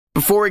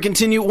Before we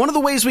continue, one of the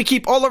ways we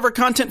keep all of our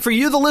content for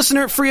you, the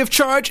listener, free of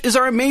charge is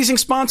our amazing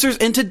sponsors,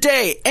 and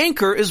today,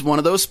 Anchor is one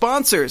of those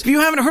sponsors. If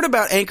you haven't heard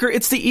about Anchor,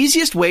 it's the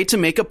easiest way to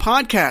make a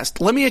podcast.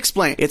 Let me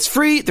explain. It's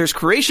free, there's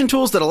creation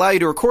tools that allow you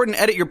to record and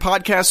edit your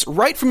podcasts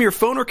right from your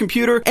phone or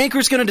computer.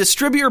 Anchor's going to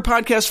distribute your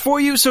podcast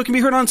for you so it can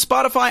be heard on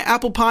Spotify,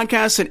 Apple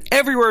Podcasts, and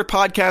everywhere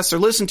podcasts are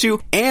listened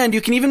to, and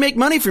you can even make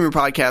money from your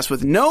podcast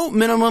with no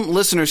minimum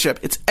listenership.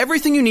 It's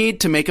everything you need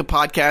to make a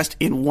podcast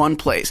in one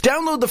place.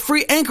 Download the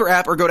free Anchor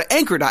app or go to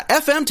anchor.fm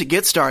to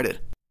get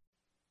started.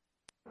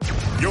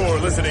 You're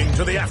listening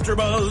to the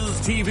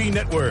AfterBuzz TV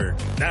Network,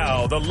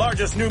 now the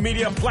largest new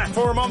media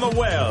platform on the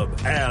web,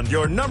 and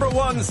your number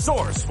one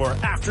source for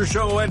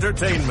after-show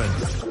entertainment.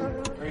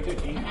 Very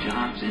good, Dean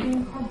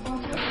Johnson.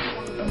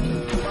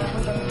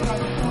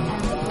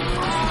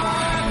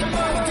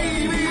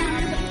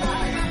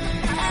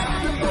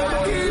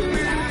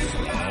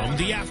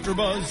 The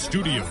AfterBuzz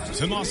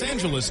Studios in Los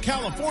Angeles,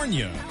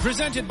 California.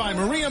 Presented by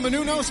Maria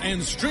Menounos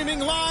and streaming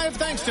live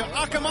thanks to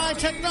Akamai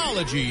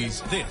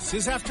Technologies. This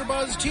is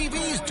AfterBuzz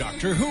TV's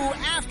Doctor Who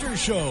After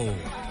Show.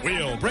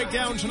 We'll break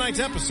down tonight's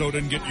episode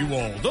and get you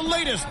all the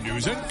latest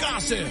news and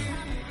gossip.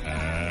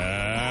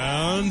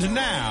 And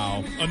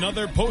now,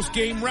 another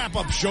post-game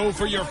wrap-up show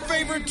for your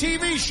favorite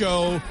TV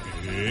show.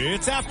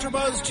 It's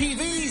AfterBuzz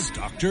TV's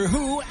Doctor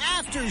Who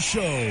After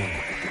Show.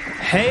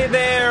 Hey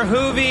there,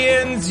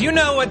 Whovians. You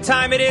know what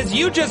time it is.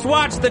 You just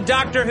watched the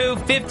Doctor Who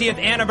 50th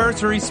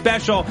anniversary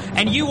special,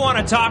 and you want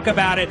to talk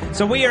about it.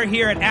 So we are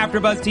here at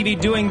AfterBuzz TV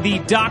doing the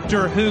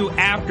Doctor Who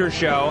After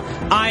Show.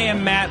 I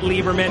am Matt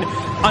Lieberman.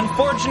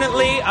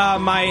 Unfortunately,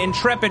 my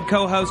intrepid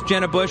co-host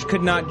Jenna Bush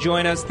could not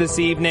join us this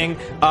evening.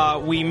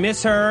 We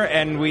miss her,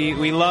 and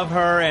we love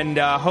her, and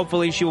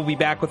hopefully she will be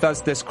back with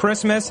us this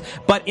Christmas.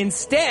 But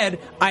instead,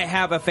 I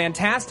have a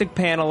fantastic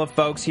panel of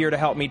folks here to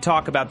help me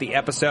talk about the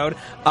episode.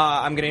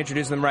 I'm going to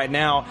introduce them right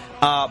now.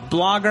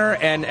 Blogger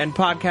and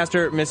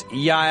podcaster Miss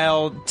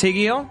Yael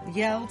Teagle.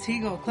 Yael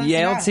Teagle.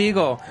 Yael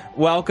Teagle.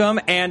 Welcome.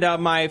 And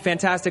my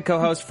fantastic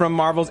co-host from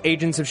Marvel's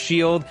Agents of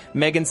S.H.I.E.L.D.,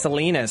 Megan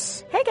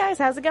Salinas. Hey guys,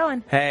 how's it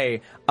going?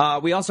 Hey.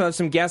 We also have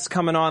some guests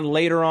coming on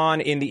later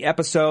on in the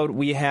episode.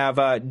 We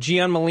have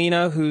Gian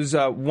Molina, who's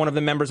one of the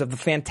members of the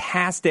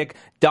fantastic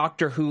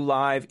Doctor Who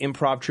Live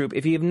improv troupe.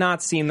 If you have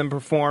not seen them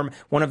perform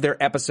one of their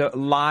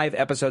live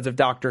episodes of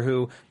Doctor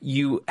Who,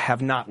 you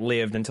have not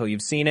lived until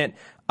you've seen it.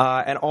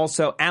 And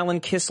also Alan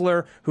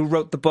Kistler, who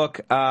wrote the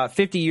book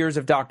 50 Years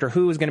of Doctor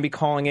Who, is going to be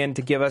calling in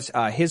to give us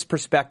his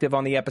perspective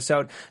on the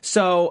episode.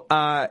 So,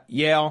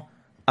 Yael,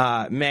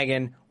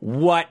 Megan,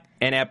 what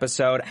an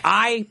episode.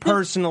 I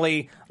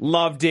personally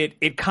loved it.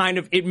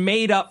 It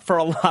made up for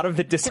a lot of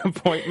the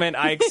disappointment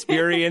I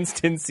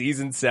experienced in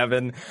season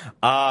 7.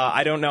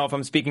 I don't know if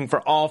I'm speaking for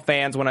all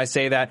fans when I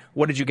say that.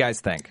 What did you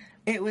guys think?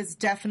 It was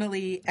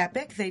definitely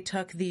epic. They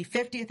took the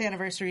 50th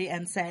anniversary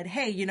and said,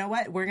 hey, you know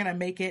what? We're going to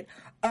make it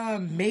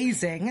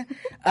amazing.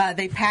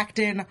 They packed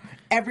in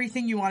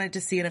everything you wanted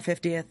to see in a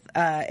 50th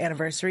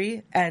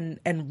anniversary and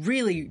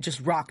really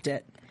just rocked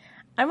it.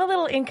 I'm a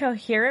little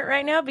incoherent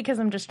right now because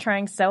I'm just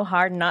trying so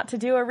hard not to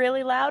do a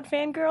really loud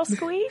fangirl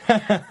squeak.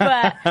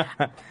 But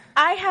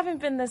I haven't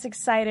been this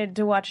excited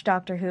to watch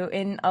Doctor Who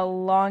in a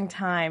long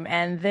time,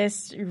 and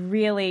this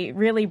really,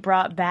 really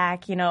brought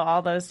back,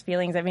 all those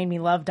feelings that made me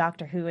love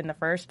Doctor Who in the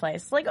first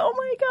place. Like, oh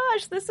my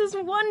gosh, this is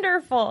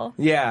wonderful.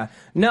 Yeah.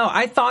 No,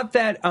 I thought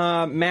that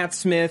Matt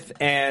Smith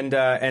and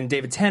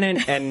David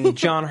Tennant and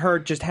John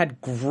Hurt just had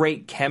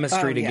great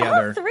chemistry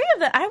together. All three of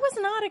them. I was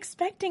not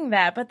expecting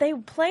that, but they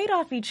played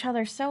off each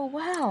other so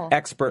well.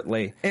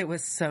 Expertly. It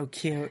was so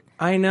cute.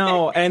 I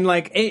know. And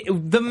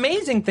the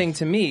amazing thing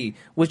to me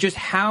was just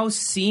how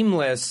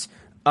seamless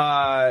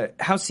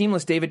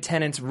David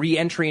Tennant's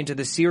re-entry into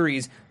the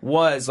series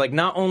was. Like,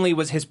 not only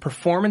was his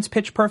performance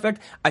pitch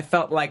perfect, I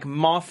felt like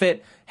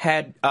Moffat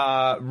had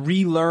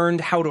relearned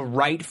how to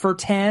write for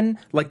 10.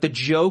 Like, the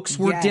jokes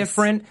were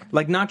different.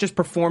 Like, not just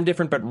performed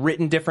different, but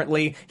written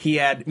differently. He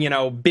had,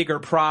 bigger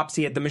props.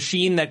 He had the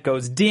machine that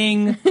goes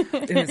ding.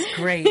 It was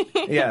great.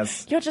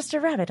 Yes. You're just a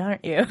rabbit,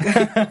 aren't you?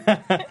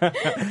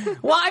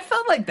 Well, I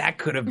felt like that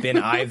could have been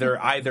either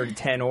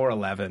 10 or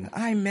 11.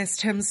 I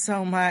missed him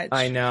so much.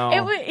 I know.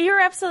 You're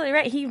absolutely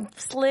right. He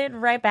slid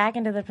right back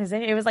into the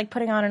position. It was like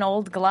putting on an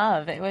old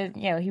glove. It was,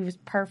 he was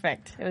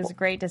perfect. It was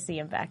great to see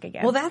him back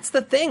again. Well, that's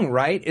the thing,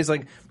 right? Is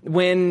like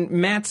when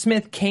Matt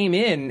Smith came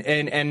in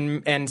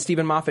and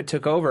Stephen Moffat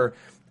took over,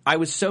 I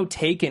was so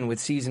taken with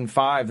season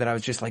 5 that I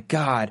was just like,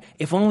 God,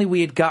 if only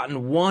we had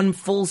gotten one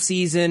full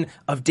season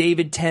of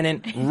David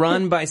Tennant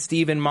run by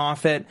Stephen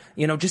Moffat,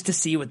 just to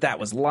see what that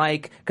was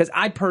like. Because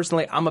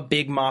I'm a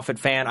big Moffat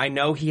fan. I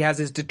know he has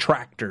his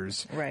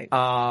detractors. Right.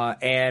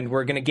 And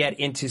we're going to get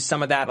into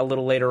some of that a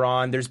little later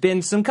on. There's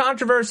been some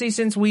controversy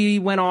since we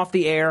went off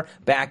the air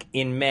back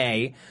in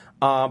May.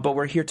 But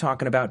we're here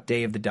talking about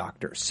Day of the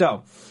Doctor.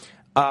 So,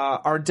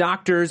 our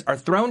doctors are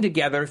thrown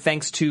together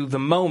thanks to the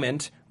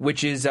Moment,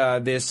 which is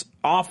this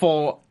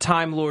awful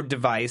Time Lord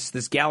device,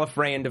 this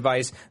Gallifreyan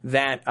device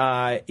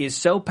that is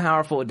so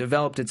powerful it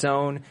developed its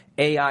own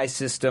AI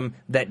system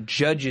that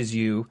judges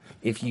you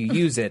if you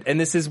use it. And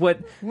this is what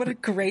a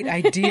great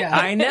idea.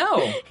 I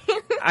know.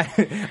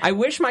 I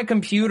wish my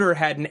computer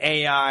had an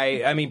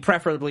AI, I mean,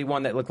 preferably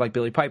one that looked like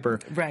Billy Piper,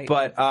 right?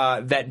 But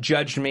that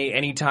judged me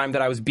anytime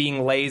that I was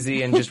being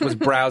lazy and just was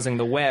browsing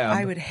the web.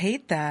 I would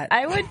hate that.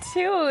 I would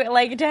too.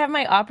 Like, to have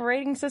my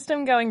operating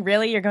system going,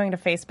 really? You're going to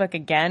Facebook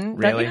again?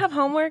 Really? Don't you have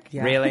homework?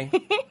 Yeah. Really?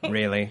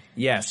 Really?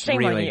 Yes, Shame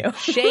really. on you.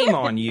 Shame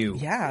on you.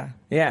 Yeah.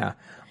 Yeah.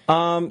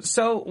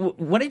 So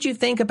what did you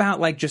think about,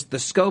 like, just the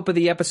scope of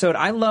the episode?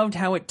 I loved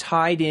how it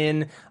tied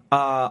in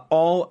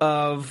all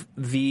of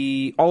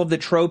the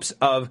tropes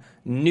of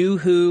New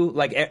Who,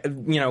 like,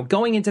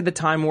 going into the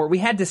Time War. We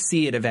had to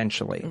see it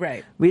eventually.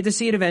 Right. We had to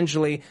see it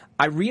eventually.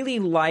 I really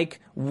like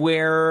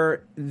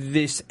where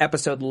this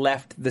episode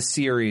left the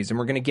series, and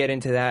we're going to get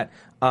into that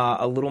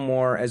a little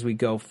more as we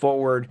go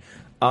forward.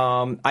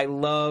 I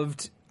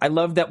loved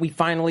that we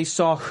finally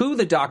saw who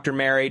the Doctor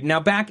married. Now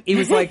back, it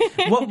was like,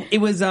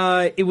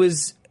 it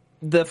was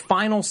the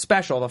final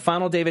special, the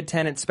final David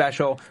Tennant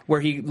special,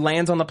 where he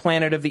lands on the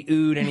planet of the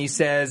Ood and he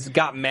says,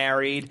 got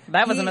married.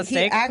 That was a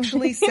mistake. He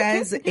actually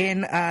says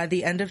in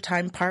the End of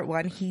Time Part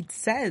 1, he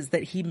says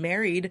that he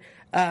married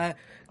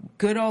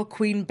good old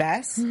Queen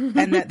Bess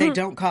and that they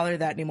don't call her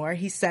that anymore.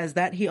 He says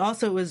that. He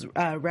also was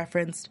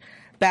referenced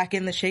back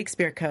in the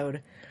Shakespeare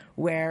Code,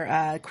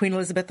 where Queen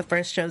Elizabeth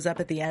I shows up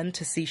at the end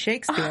to see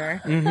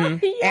Shakespeare.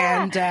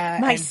 And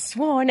my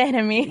sworn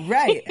enemy.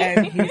 Right.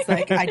 And he's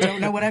like, I don't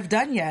know what I've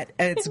done yet.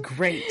 And it's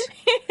great.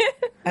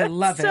 I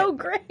love it. So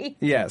great.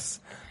 Yes.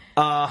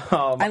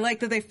 I like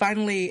that they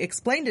finally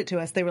explained it to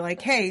us. They were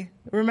like, hey,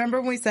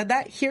 remember when we said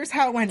that? Here's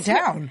how it went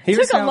down. It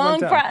took a long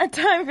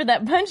time for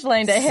that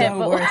punchline to hit.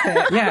 So worth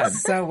it. Yeah.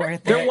 So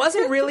worth it. There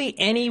wasn't really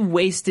any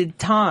wasted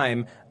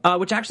time,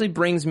 which actually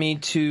brings me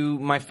to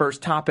my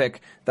first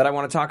topic that I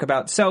want to talk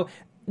about. So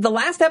the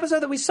last episode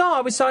that we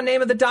saw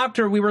Name of the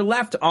Doctor. We were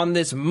left on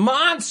this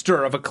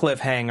monster of a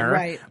cliffhanger.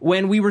 Right.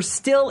 When we were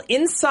still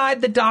inside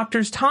the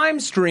Doctor's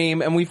time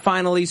stream and we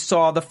finally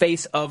saw the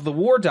face of the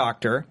War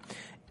Doctor.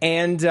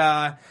 And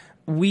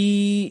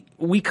we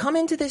come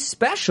into this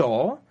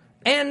special,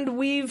 and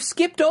we've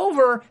skipped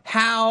over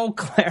how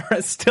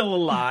Clara's still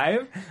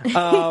alive,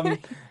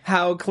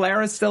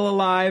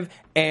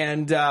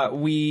 and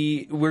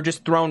we're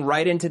just thrown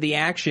right into the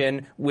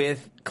action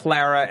with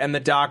Clara and the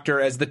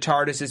Doctor as the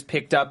TARDIS is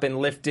picked up and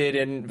lifted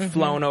and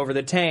flown over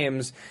the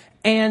Thames.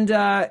 And,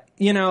 okay,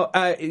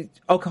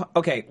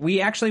 we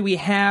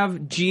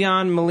have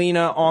Gian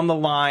Molina on the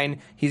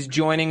line. He's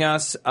joining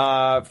us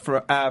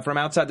from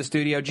outside the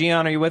studio.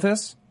 Gian, are you with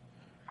us?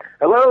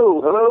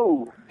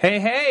 Hello.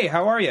 Hey,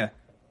 how are you?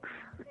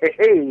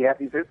 Hey,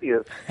 happy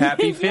 50th.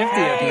 Happy 50th,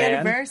 man.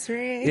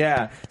 Anniversary.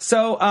 Yeah.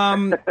 So,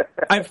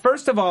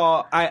 first of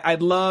all,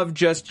 I'd love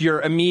just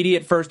your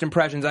immediate first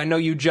impressions. I know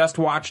you just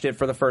watched it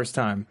for the first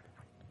time.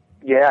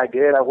 Yeah, I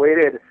did. I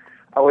waited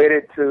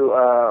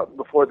to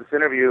before this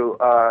interview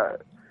to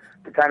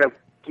kind of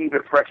keep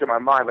it fresh in my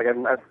mind. Like I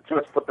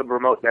just put the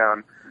remote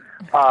down.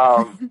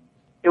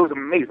 It was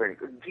amazing.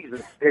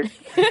 Jesus,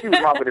 Steve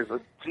Moffat is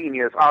a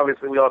genius.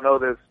 Obviously, we all know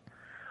this,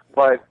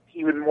 but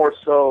even more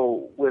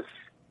so with.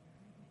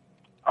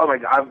 Oh my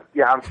God!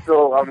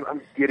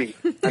 I'm giddy.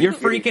 You're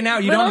freaking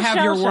out. You don't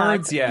have your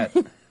words yet.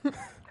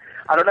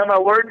 I don't have my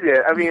words yet.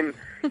 I mean,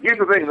 here's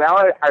the thing. Now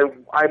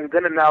I'm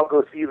gonna now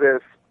go see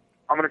this.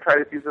 I'm going to try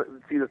to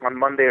see this on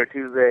Monday or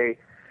Tuesday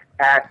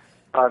at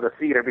the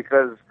theater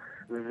because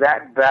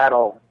that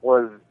battle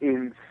was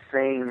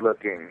insane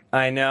looking.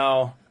 I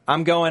know.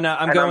 I'm going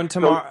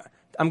tomorrow.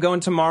 I'm going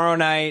tomorrow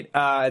night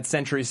at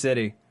Century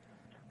City.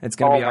 It's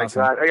going to be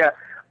awesome. Oh my God! Yeah,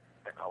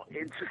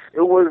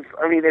 it was.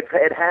 I mean, it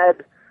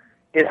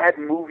had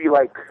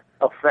movie-like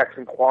effects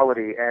and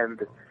quality,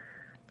 and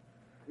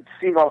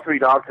seeing all three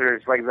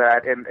Doctors like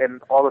that,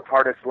 and all the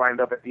TARDIS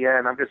lined up at the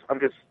end. I'm just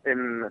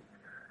in.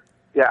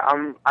 Yeah,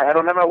 I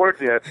don't have my words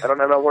yet. So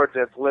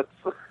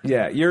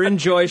Yeah, you're in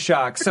joy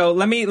shock. So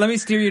let me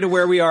steer you to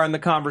where we are in the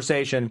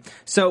conversation.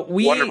 So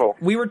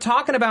we were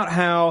talking about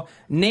how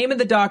Name of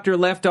the Doctor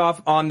left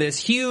off on this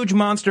huge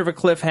monster of a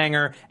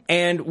cliffhanger,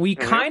 and we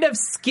kind of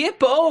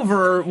skip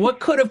over what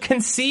could have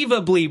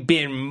conceivably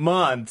been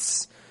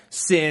months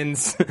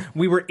since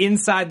we were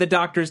inside the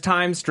Doctor's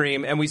time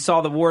stream and we saw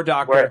the War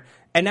Doctor, right.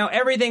 And now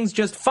everything's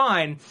just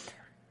fine.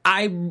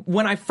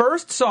 When I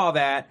first saw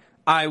that,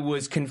 I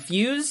was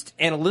confused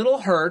and a little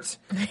hurt,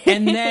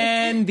 and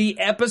then the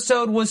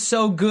episode was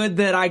so good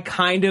that I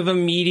kind of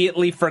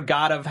immediately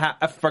forgot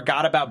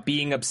about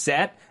being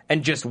upset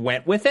and just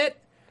went with it.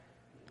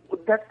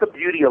 That's the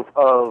beauty of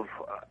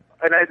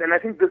and I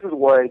think this is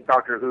why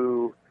Doctor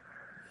Who,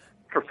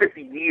 for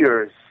 50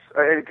 years,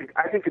 I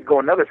think could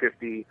go another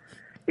 50.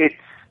 It's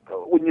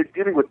when you're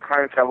dealing with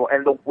time travel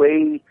and the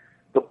way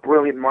the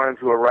brilliant minds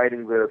who are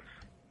writing this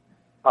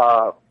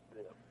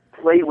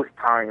play with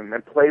time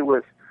and play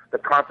with the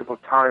concept of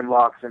time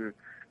locks and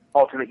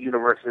alternate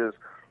universes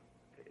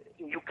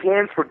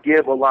can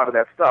forgive a lot of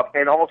that stuff.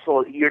 And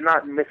also, you're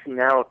not missing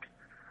out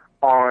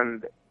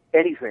on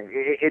anything.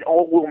 It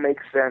all will make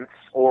sense,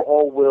 or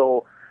all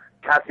will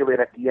calculate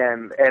at the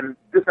end. And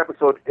this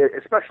episode,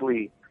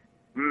 especially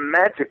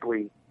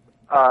magically,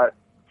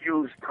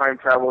 used time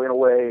travel in a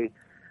way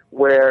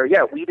where,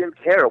 we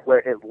didn't care where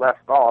it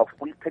left off.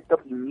 We picked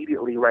up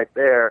immediately right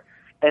there.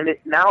 And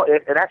it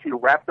actually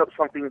wrapped up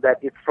something that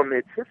it's from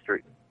its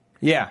history.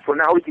 Yeah. So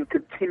now we can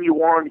continue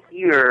on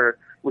here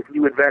with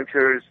new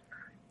adventures,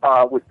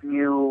 with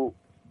now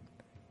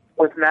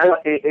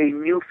a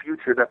new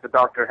future that the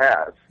Doctor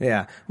has.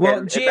 Yeah.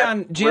 Well,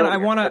 Gian,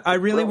 I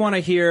really want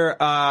to hear,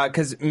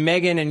 because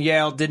Megan and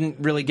Yale didn't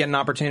really get an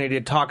opportunity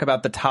to talk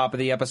about the top of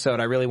the episode.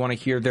 I really want to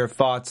hear their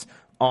thoughts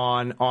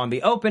on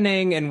the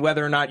opening and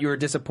whether or not you were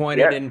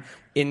disappointed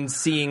in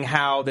seeing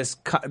how this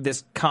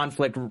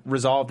conflict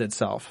resolved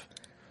itself.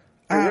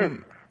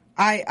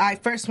 I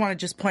first want to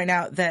just point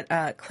out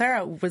that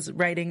Clara was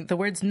writing the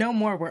words "no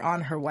more" were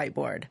on her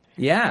whiteboard.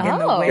 Yeah. In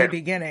the way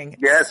beginning.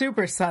 Yes.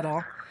 Super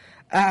subtle.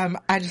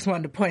 I just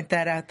wanted to point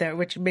that out there,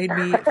 which made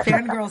me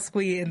fangirl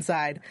squee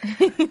inside.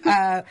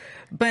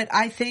 But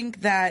I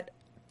think that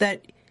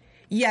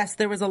yes,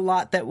 there was a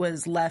lot that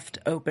was left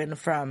open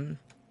from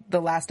the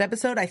last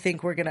episode. I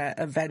think we're going to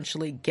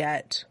eventually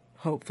get,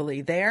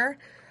 hopefully, there.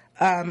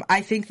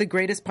 I think the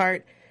greatest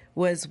part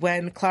was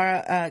when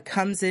Clara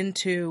comes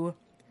into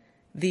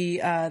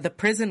the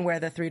prison where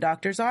the three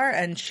doctors are,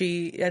 and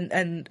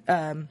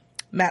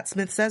Matt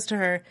Smith says to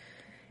her,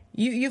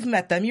 You've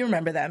met them, you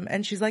remember them.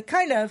 And she's like,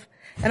 kind of.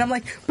 And I'm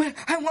like, but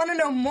I want to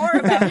know more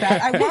about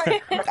that.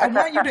 I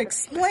want you to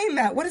explain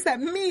that. What does that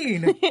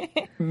mean?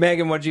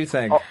 Megan, what do you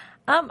think?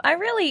 I'm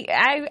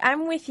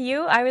with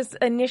you. I was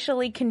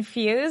initially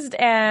confused,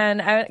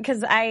 and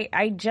because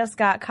I just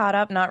got caught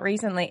up,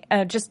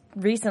 just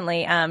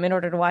recently, in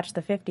order to watch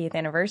the 50th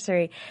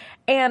anniversary,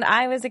 and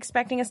I was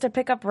expecting us to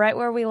pick up right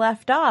where we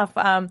left off.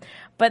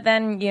 But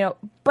then,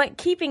 but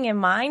keeping in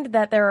mind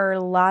that there are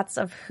lots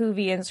of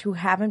Whovians who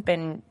haven't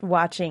been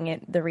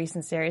watching the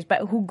recent series,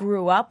 but who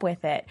grew up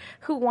with it,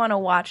 who want to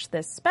watch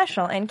this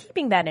special, and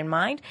keeping that in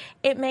mind,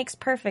 it makes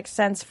perfect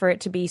sense for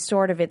it to be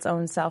sort of its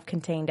own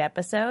self-contained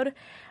episode.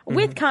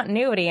 With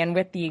continuity and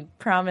with the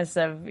promise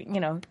of,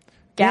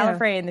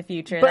 Gallifrey in the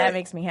future. That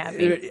makes me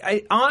happy.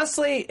 I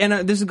honestly,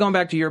 and this is going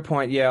back to your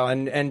point, Yale,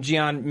 and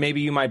Gian,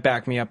 maybe you might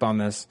back me up on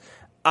this.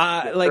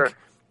 Sure.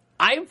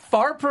 I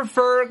far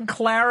prefer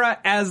Clara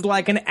as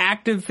like an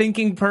active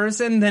thinking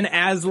person than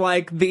as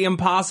like the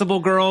impossible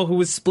girl who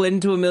was split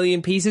into a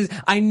million pieces.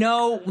 I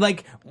know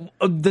like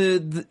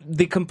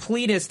the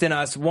completist in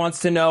us wants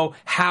to know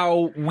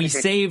how we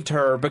saved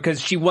her because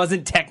she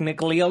wasn't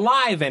technically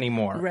alive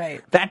anymore.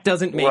 Right. That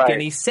doesn't make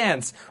any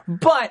sense.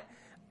 But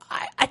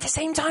at the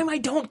same time, I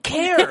don't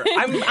care.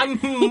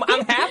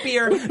 I'm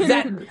happier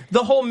that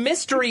the whole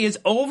mystery is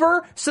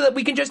over so that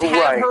we can just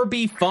have her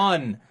be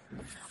fun.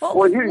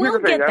 Well, here's the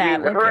thing.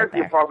 Her as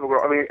the impossible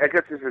girl, I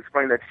guess just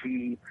explain that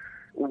she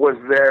was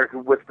there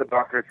with the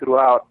Doctor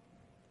throughout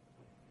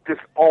just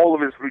all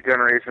of his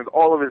regenerations,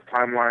 all of his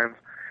timelines,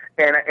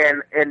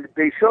 and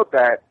they showed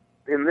that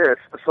in this.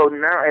 So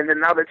now,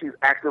 now that she's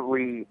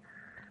actively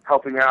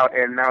helping out,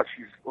 and now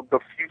she's the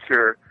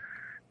future,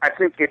 I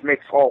think it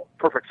makes all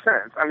perfect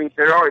sense.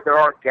 There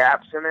are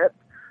gaps in it,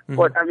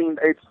 but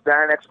it's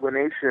that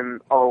explanation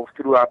of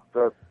throughout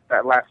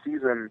that last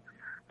season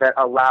that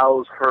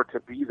allows her to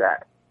be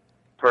that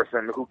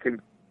person who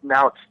can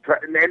now,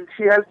 and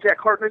she has Jack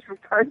Harkness from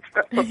time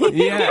travel.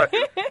 Yeah,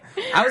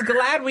 I was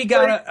glad we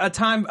got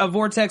a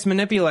vortex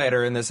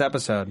manipulator in this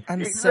episode.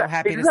 I'm so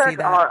happy to see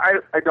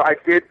that. I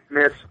did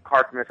miss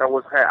Harkness. I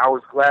was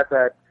glad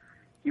that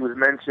he was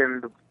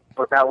mentioned,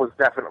 but that was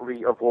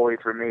definitely a void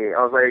for me.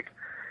 I was like,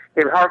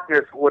 if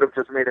Harkness would have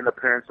just made an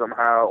appearance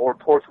somehow, or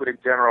Torchwood in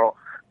general,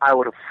 I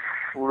would have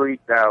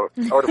freaked out.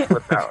 I would have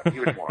flipped out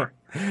even more.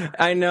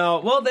 I know.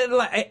 Well,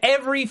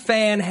 every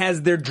fan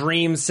has their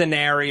dream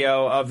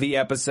scenario of the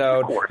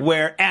episode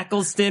where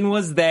Eccleston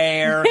was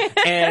there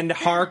and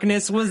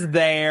Harkness was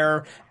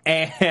there.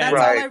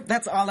 And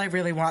that's all I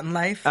really want in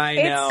life. I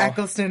know.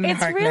 Eccleston and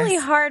Harkness. It's really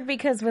hard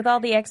because with all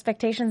the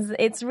expectations,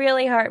 it's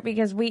really hard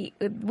because we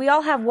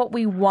all have what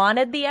we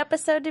wanted the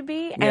episode to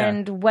be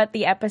and what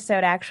the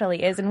episode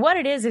actually is. And what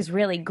it is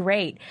really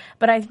great.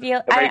 But I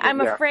feel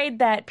I'm afraid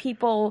that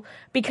people,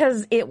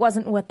 because it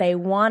wasn't what they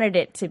wanted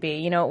it to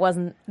be, it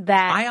wasn't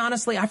that.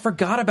 I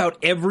forgot about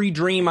every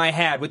dream I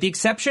had, with the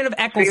exception of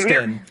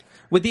Eccleston.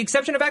 With the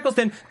exception of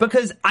Eccleston,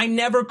 because I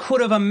never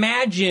could have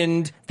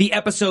imagined the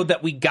episode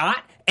that we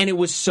got, and it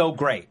was so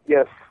great.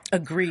 Yes.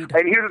 Agreed.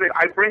 And here's the thing,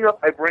 I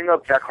bring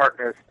up Jack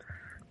Harkness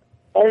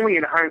only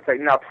in hindsight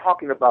now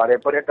talking about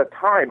it, but at the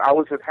time I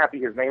was just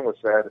happy his name was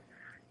said,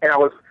 and I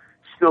was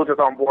still just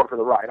on board for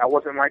the ride. I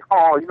wasn't like,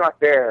 oh, he's not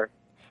there.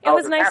 It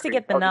was nice to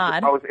get the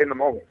nod. I was in the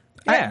moment.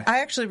 Yeah. I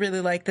actually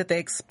really like that they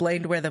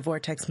explained where the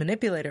vortex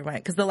manipulator went,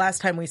 because the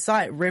last time we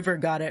saw it, River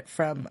got it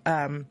from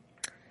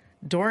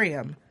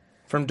Dorian.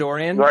 From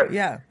Dorian? Right.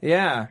 Yeah.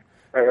 Yeah.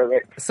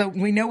 Right. So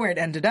we know where it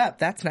ended up.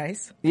 That's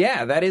nice.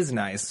 Yeah, that is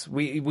nice.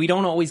 We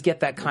don't always get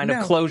that kind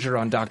of closure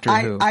on Doctor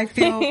Who. I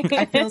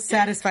feel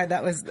satisfied.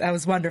 That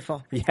was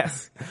wonderful.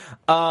 Yes.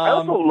 I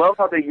also love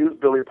how they use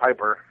Billy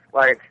Piper.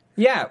 Like,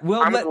 yeah,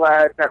 well, I'm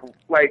glad that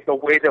like the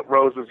way that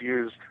Rose was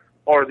used,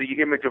 or the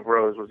image of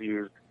Rose was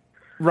used.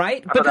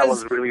 Right? I thought that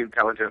was really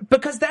intelligent.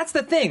 Because that's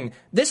the thing.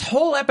 This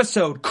whole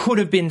episode could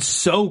have been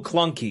so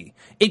clunky.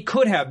 It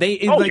could have.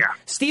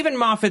 Stephen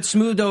Moffat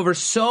smoothed over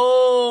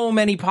so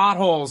many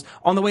potholes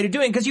on the way to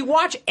doing it. Because you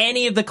watch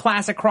any of the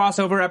classic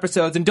crossover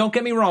episodes, and don't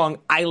get me wrong,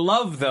 I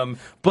love them,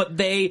 but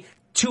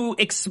to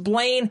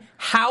explain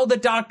how the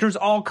Doctors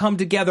all come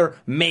together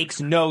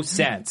makes no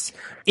sense.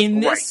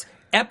 In this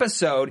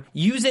episode,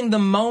 using the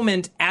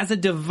moment as a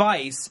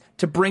device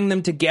to bring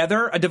them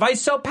together, a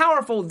device so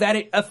powerful that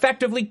it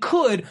effectively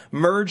could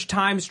merge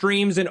time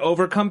streams and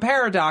overcome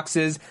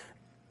paradoxes,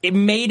 it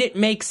made it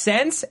make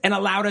sense and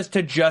allowed us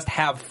to just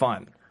have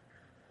fun.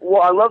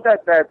 Well, I love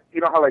that you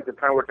know how like the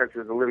time vortex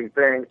is a living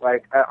thing,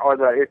 like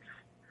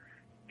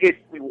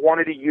we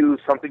wanted to use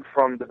something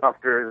from the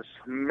Doctor's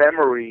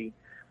memory,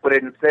 but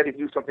instead it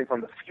used something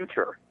from the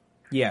future.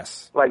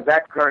 Yes. Like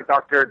that current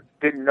Doctor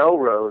didn't know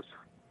Rose,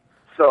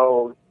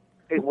 so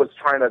it was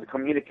trying to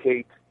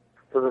communicate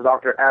to the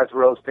Doctor as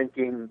Rose,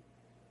 thinking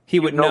he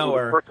would know who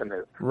her. The person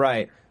is.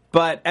 Right.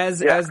 But as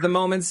the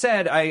moment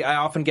said, I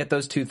often get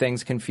those two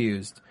things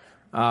confused.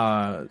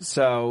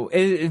 So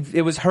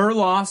it was her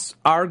loss,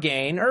 our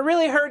gain, or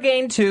really her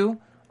gain too,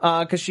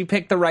 because she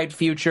picked the right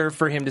future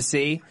for him to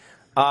see.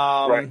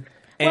 Right.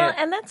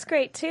 And that's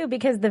great, too,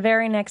 because the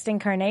very next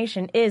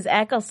incarnation is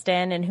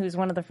Eccleston, and who's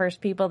one of the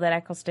first people that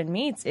Eccleston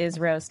meets is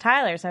Rose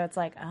Tyler. So it's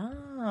like,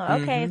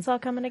 okay, it's all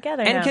coming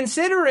together And now.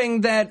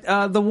 Considering that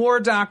the War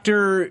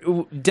Doctor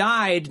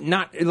died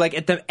not like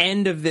at the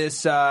end of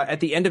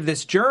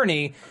this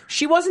journey,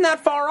 she wasn't that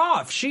far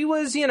off. She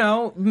was,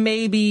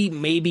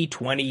 maybe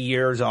 20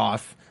 years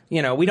off. We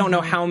don't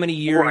know how many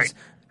years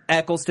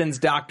Eccleston's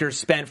Doctor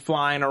spent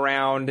flying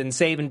around and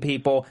saving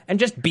people and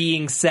just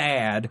being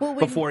sad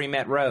before he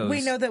met Rose. We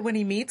know that when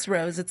he meets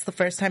Rose, it's the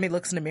first time he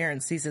looks in a mirror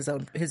and sees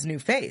his new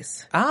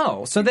face.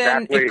 Oh, so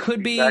then it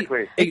could be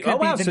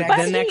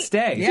the next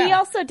day. Yeah. He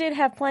also did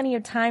have plenty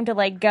of time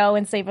to go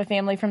and save a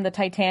family from the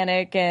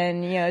Titanic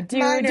and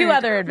do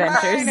other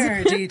adventures.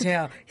 Minor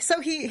detail.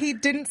 So he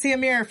didn't see a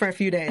mirror for a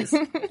few days.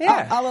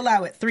 Yeah, I'll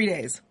allow it. 3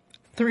 days.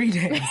 3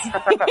 days.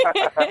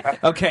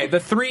 Okay, the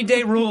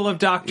 3-day rule of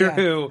Doctor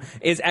Who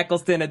is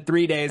Eccleston at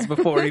 3 days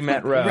before he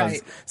met Rose.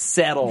 Right.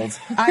 Settled.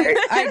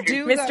 I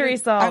do. Mystery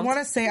solved. I want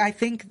to say I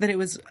think that it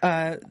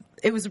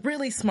was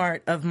really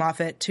smart of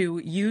Moffat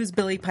to use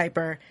Billy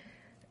Piper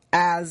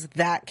as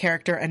that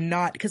character and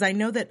not, because I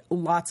know that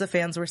lots of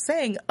fans were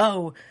saying,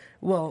 oh,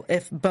 well,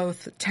 if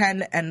both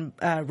Ten and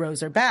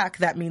Rose are back,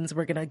 that means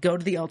we're going to go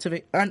to the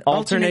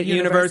alternate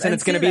universe and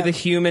it's going to be the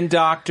human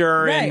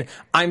Doctor. Right. And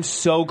I'm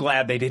so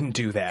glad they didn't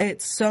do that.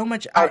 It's so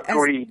much.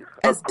 Agreed.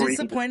 As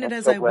disappointed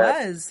as I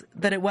was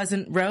that it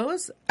wasn't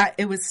Rose,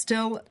 it was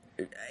still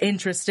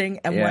interesting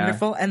and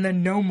wonderful. And the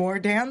no more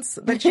dance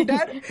that she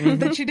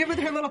did with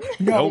her little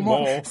no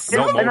more.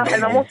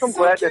 And I'm also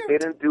glad that they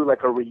didn't do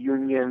like a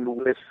reunion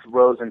with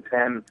Rose and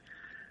Ten.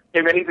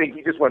 If anything,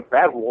 he just went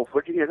bad wolf.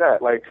 Where'd you hear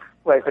that? Like,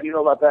 how do you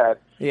know about that?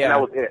 Yeah. And that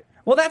was it.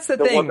 Well, that's the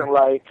thing. It wasn't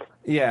like...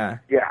 Yeah.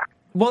 Yeah.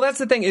 Well, that's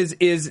the thing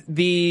is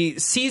the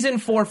season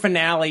 4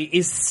 finale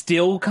is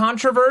still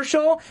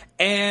controversial,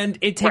 and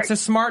it takes a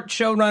smart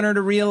showrunner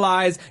to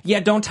realize,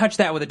 don't touch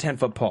that with a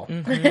 10-foot pole.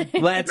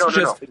 Mm-hmm. Let's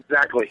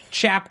exactly.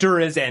 Chapter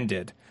is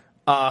ended.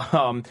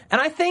 And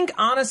I think,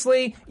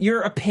 honestly,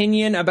 your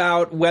opinion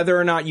about whether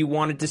or not you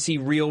wanted to see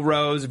real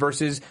Rose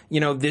versus,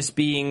 this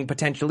being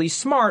potentially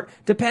smart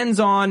depends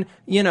on,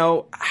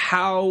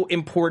 how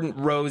important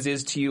Rose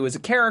is to you as a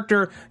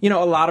character. A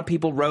lot of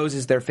people, Rose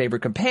is their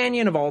favorite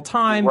companion of all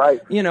time.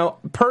 Right.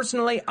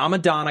 Personally, I'm a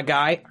Donna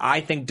guy. I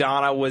think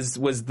Donna was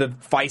the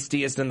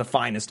feistiest and the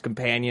finest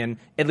companion,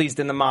 at least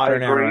in the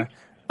modern era.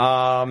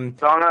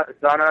 Donna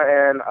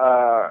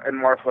and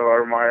Martha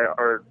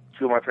are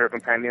two of my favorite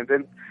companions,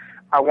 and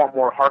I want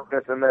more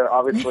Harkness in there,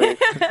 obviously.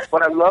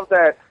 But I love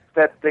that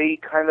they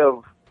kind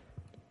of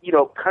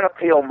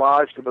pay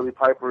homage to Billy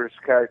Piper's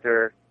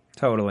character.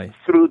 Totally.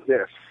 Through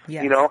this.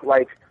 Yes.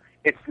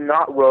 It's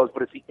not Rose,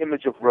 but it's the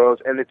image of Rose,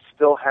 and it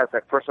still has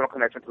that personal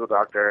connection to the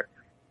Doctor.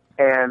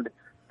 And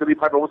Billy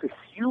Piper was a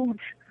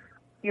huge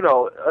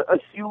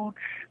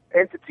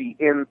entity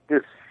in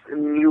this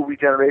new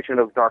regeneration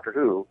of Doctor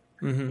Who,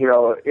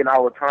 in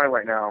our time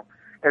right now.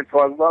 And so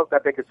I love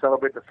that they could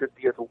celebrate the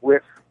 50th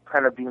with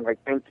kind of being like,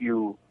 thank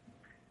you,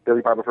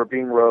 Billy Piper, for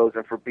being Rose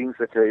and for being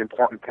such an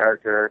important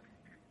character,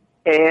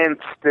 and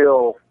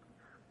still,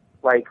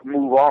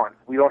 move on.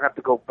 We don't have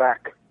to go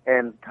back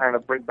and kind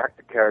of bring back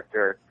the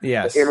character.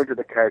 Yes. The image of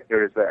the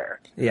character is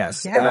there.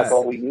 Yes. And that's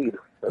all we need.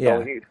 That's all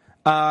we need.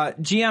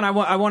 Gian, I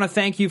want to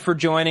thank you for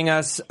joining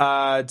us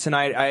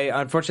tonight. I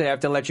unfortunately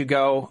have to let you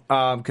go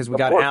because we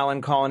got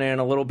Alan calling in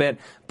a little bit.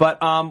 But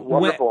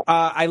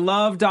I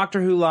love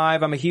Doctor Who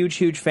Live. I'm a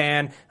huge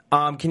fan.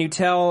 Can you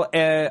tell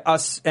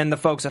us and the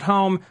folks at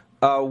home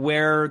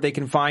where they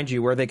can find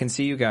you, where they can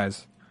see you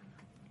guys.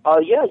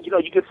 Yeah,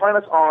 you can find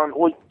us on,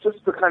 well,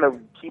 just to kind of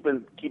keep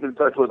in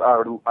touch with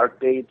our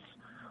dates,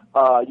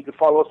 you can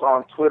follow us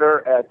on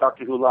Twitter at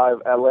Doctor Who Live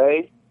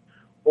LA,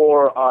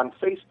 or on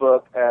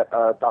Facebook at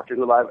Doctor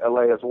Who Live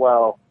LA as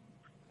well.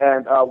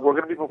 And we're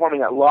going to be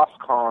performing at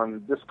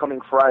LostCon this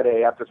coming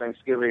Friday after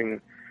Thanksgiving.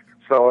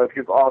 So if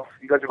you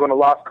guys are going to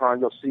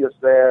LostCon, you'll see us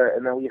there.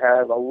 And then we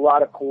have a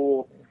lot of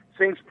cool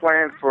things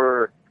planned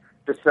for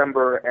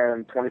December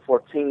and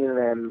 2014.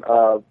 And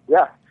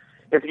yeah,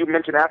 if you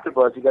mention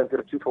AfterBuzz, you guys get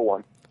a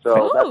 2-for-1.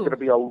 So that's going to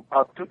be a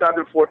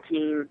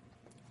 2014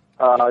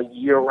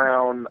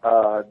 year-round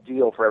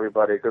deal for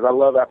everybody, because I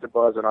love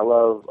AfterBuzz and I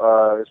love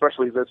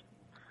especially this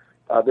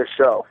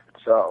show.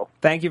 So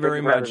thank you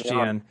very much,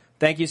 Gian.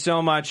 Thank you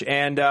so much,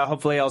 and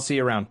hopefully I'll see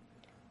you around.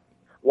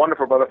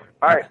 Wonderful, brother.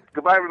 All right.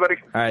 Goodbye, everybody.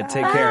 All right.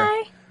 Take care.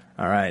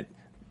 All right.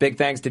 Big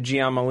thanks to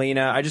Gian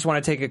Molina. I just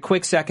want to take a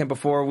quick second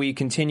before we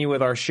continue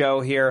with our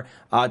show here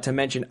to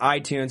mention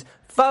iTunes.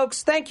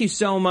 Folks, thank you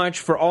so much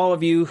for all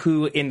of you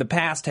who in the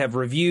past have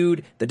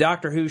reviewed the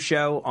Doctor Who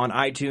show on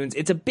iTunes.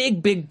 It's a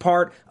big, big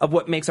part of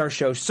what makes our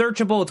show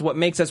searchable. It's what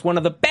makes us one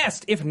of the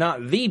best, if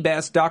not the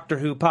best, Doctor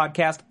Who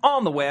podcast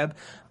on the web.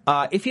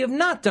 If you have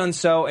not done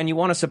so and you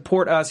want to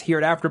support us here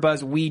at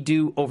AfterBuzz, we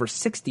do over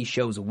 60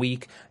 shows a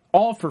week,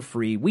 all for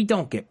free. We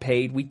don't get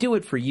paid. We do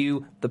it for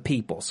you, the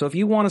people. So if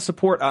you want to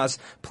support us,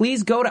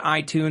 please go to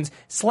iTunes,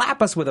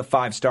 slap us with a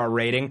 5-star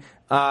rating,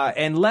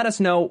 and let us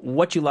know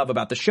what you love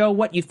about the show,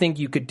 what you think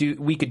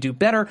we could do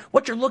better,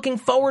 what you're looking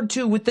forward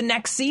to with the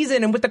next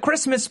season and with the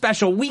Christmas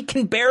special. We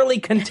can barely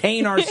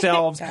contain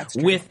ourselves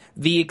with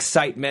the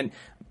excitement.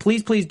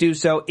 Please, please do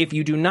so. If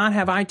you do not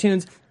have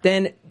iTunes,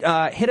 then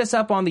hit us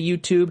up on the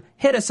YouTube,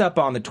 hit us up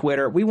on the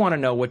Twitter. We want to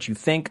know what you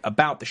think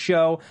about the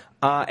show.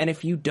 And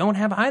if you don't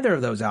have either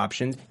of those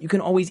options, you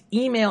can always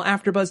email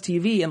AfterBuzz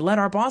TV and let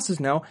our bosses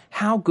know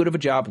how good of a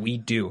job we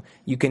do.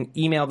 You can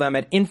email them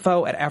at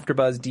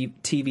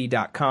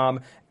info@AfterBuzzTV.com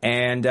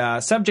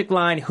and subject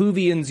line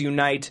Whovians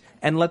Unite,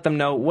 and let them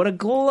know what a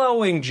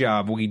glowing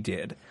job we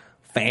did.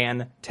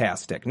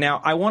 Fantastic.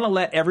 Now, I want to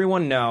let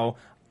everyone know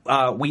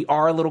we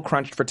are a little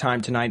crunched for time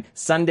tonight.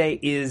 Sunday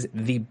is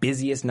the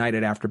busiest night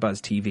at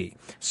AfterBuzz TV.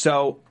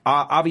 So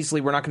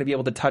obviously we're not going to be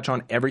able to touch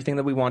on everything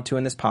that we want to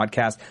in this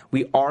podcast.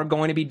 We are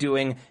going to be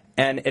doing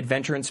an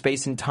Adventure in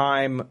Space and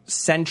Time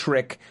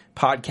centric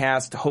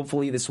podcast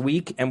hopefully this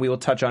week, and we will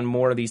touch on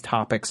more of these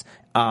topics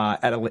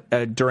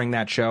during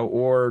that show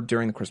or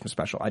during the Christmas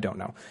special. I don't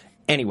know.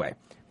 Anyway,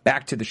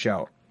 back to the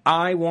show.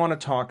 I want to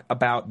talk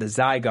about the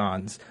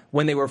Zygons.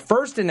 When they were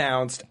first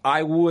announced,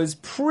 I was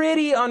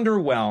pretty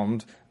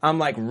underwhelmed. I'm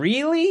like,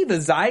 really? The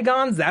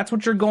Zygons? That's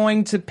what you're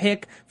going to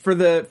pick for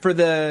the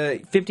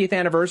 50th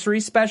anniversary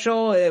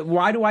special?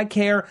 Why do I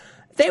care?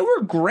 They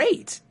were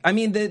great. I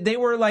mean, they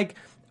were like,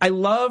 I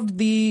loved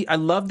the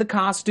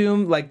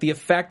costume, like the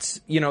effects,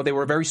 they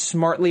were very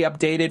smartly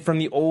updated from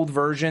the old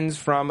versions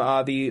from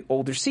the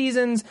older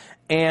seasons,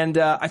 and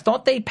I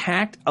thought they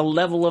packed a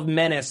level of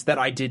menace that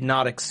I did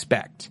not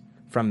expect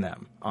from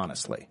them,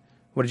 honestly.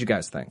 What did you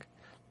guys think?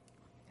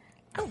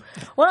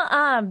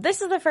 Well,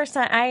 this is the first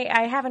time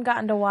I haven't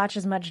gotten to watch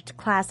as much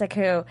Classic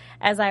Who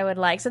as I would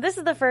like. So this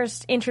is the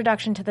first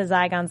introduction to the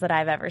Zygons that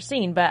I've ever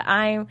seen. But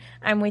I'm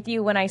with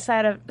you. When I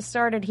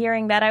started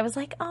hearing that, I was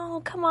like,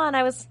 oh, come on.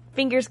 I was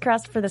fingers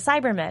crossed for the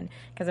Cybermen,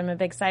 because I'm a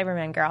big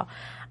Cybermen girl.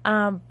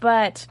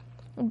 But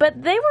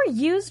they were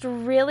used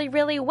really,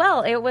 really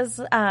well. It was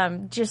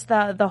just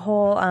the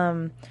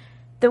whole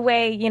the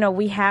way,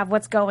 we have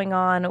what's going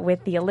on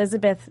with the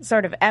Elizabeth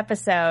sort of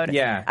episode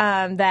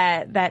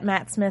that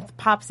Matt Smith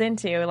pops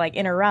into, like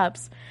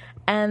interrupts,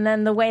 and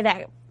then the way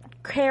that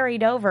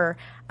carried over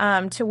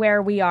to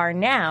where we are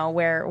now,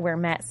 where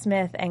Matt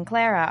Smith and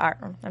Clara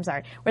are,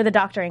 where the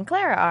Doctor and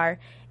Clara are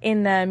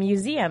in the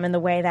museum, and the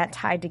way that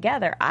tied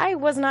together. I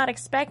was not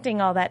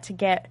expecting all that to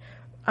get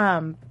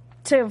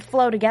to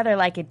flow together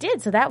like it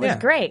did, so that was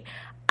great.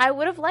 I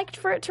would have liked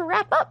for it to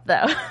wrap up,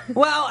 though.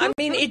 Well, I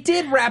mean, it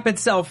did wrap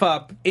itself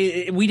up.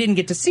 We didn't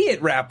get to see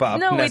it wrap up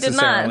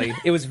necessarily. We did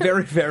not. It was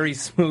very, very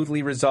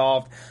smoothly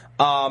resolved.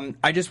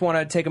 I just want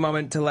to take a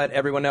moment to let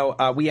everyone know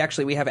we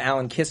have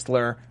Alan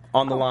Kistler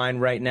on the line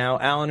right now.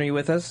 Alan, are you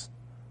with us?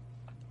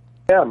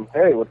 Yeah.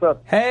 Hey, what's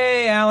up?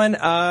 Hey, Alan.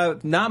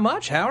 Not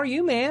much. How are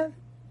you, man?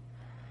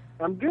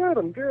 I'm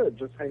good.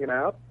 Just hanging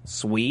out.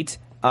 Sweet.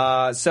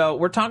 So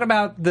we're talking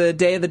about the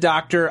Day of the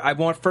Doctor.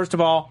 First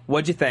of all,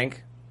 what'd you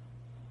think?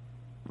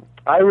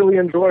 I really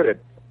enjoyed it.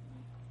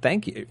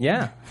 Thank you.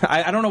 Yeah.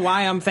 I don't know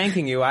why I'm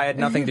thanking you. I had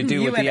nothing to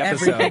do with the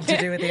episode. You had everything to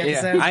do with the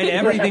episode. Yeah, I had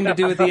everything to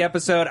do with the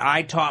episode.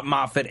 I taught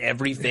Moffat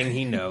everything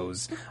he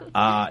knows.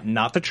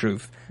 Not the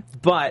truth.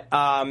 But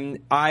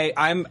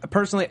I'm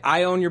personally,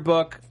 I own your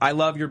book. I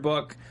love your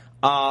book.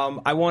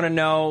 I want to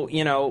know,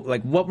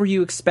 what were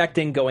you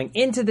expecting going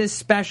into this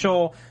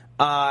special?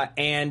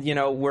 And,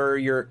 were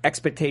your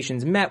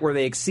expectations met? Were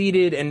they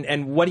exceeded?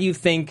 And what do you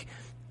think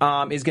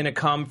is going to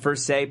come for,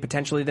 say,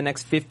 potentially the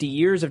next 50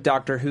 years of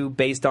Doctor Who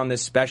based on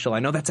this special? I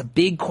know that's a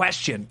big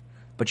question,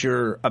 but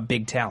you're a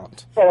big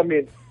talent. Well, I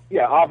mean,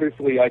 Yeah,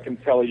 obviously I can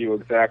tell you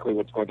exactly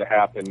what's going to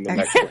happen in the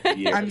next 50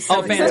 years. I'm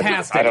so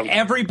fantastic.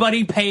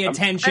 Everybody pay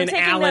attention.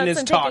 Alan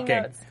is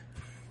talking.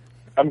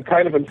 I'm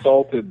kind of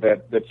insulted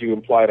that you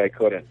implied I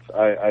couldn't.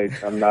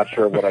 I'm not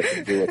sure what I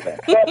can do with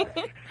that.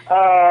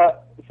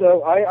 But,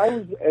 so I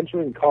was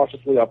entering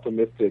cautiously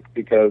optimistic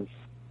because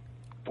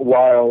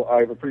while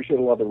I've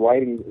appreciated a lot of the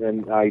writing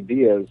and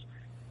ideas,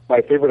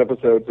 my favorite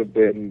episodes have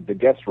been the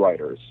guest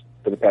writers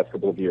for the past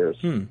couple of years.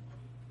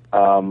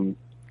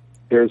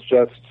 There's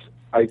just,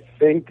 I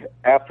think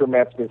after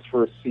Matt Smith's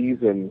first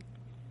season,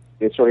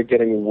 it started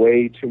getting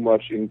way too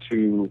much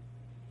into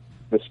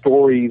the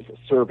stories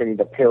serving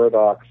the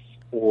paradox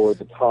or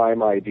the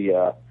time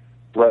idea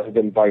rather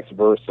than vice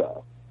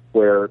versa,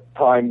 where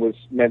time travel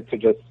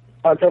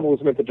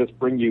was meant to just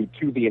bring you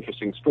to the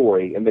interesting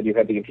story, and then you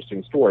had the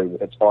interesting story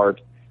with its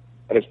heart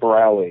and its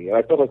morality. And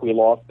I felt like we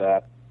lost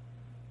that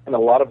in a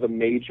lot of the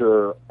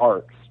major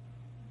arcs.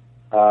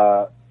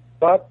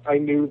 But I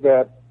knew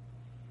that,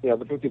 the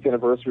 50th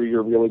anniversary,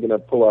 you're really going to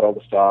pull out all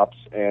the stops,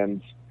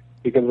 and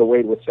because of the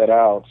way it was set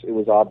out, it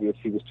was obvious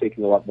he was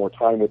taking a lot more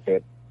time with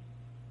it.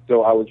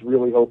 So I was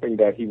really hoping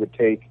that he would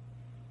take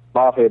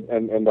Moffat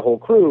and the whole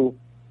crew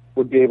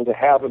would be able to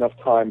have enough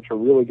time to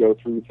really go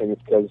through things,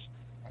 because,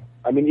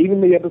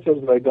 even the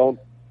episodes that I don't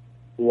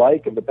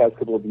like in the past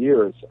couple of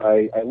years,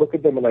 I look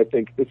at them and I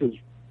think, this is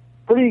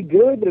pretty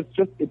good, but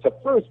it's a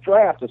first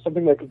draft of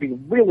something that could be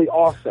really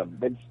awesome.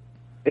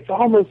 It's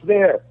almost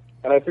there.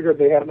 And I figured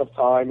they had enough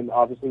time, and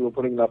obviously we're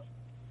putting enough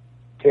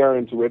care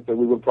into it that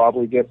we would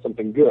probably get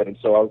something good. And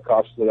so I was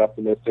cautiously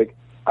optimistic.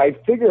 I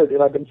figured,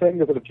 and I've been saying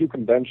this at a few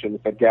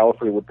conventions, that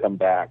Gallifrey would come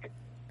back,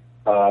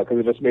 because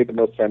it just made the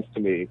most sense to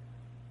me.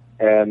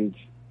 And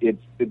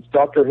it's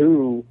Doctor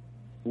Who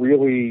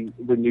really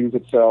renews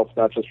itself,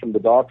 not just from the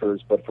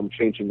Doctors, but from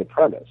changing the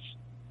premise.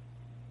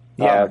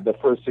 Yeah. The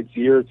first 6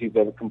 years, he's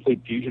a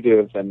complete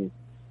fugitive, and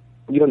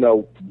you don't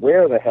know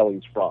where the hell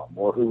he's from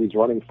or who he's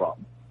running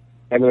from.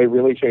 And then they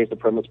really changed the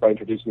premise by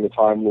introducing the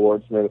Time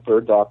Lords, and then the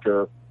third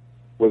Doctor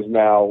was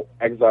now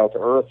exiled to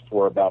Earth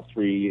for about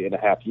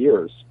 3.5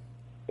 years,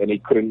 and he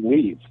couldn't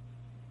leave.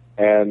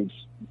 And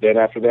then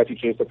after that, he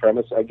changed the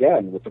premise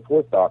again with the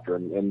fourth Doctor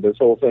and this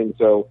whole thing.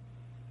 So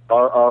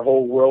our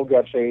whole world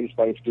got changed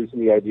by introducing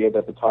the idea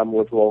that the Time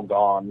Lords were all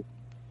gone,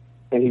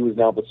 and he was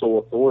now the sole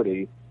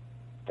authority.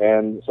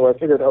 And so I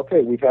figured,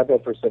 okay, we've had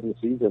that for 7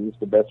 seasons.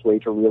 The best way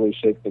to really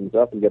shake things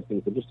up and get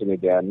things interesting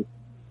again,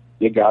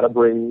 you got to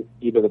bring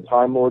either the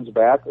Time Lords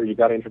back, or you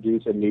got to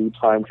introduce a new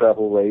time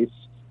travel race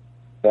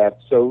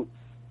so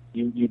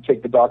you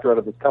take the Doctor out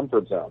of his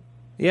comfort zone.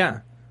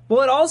 Yeah.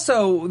 Well, it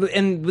also,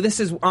 and this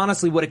is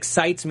honestly what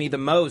excites me the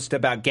most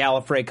about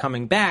Gallifrey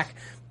coming back,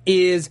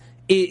 is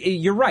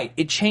you're right.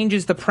 It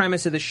changes the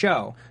premise of the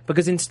show,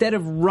 because instead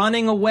of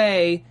running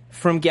away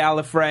from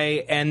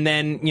Gallifrey and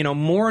then,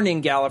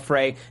 mourning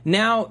Gallifrey,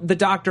 now the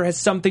Doctor has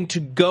something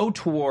to go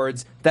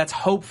towards that's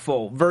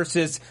hopeful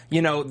versus,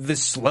 the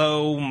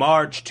slow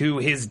march to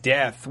his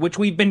death, which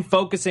we've been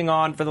focusing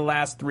on for the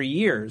last 3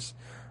 years.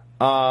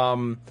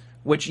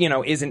 Which,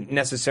 isn't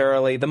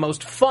necessarily the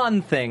most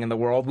fun thing in the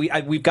world.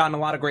 We've gotten a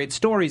lot of great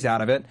stories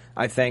out of it,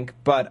 I think.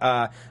 But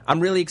I'm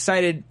really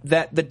excited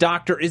that the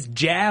Doctor is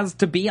jazzed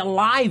to be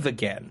alive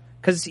again,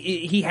 because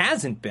he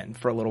hasn't been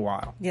for a little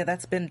while. Yeah,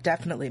 that's been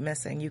definitely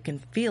missing. You can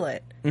feel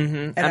it.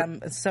 Mm-hmm. And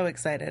I'm so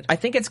excited. I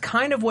think it's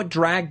kind of what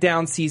dragged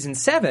down season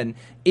 7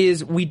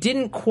 is we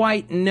didn't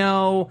quite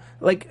know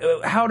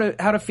how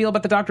to feel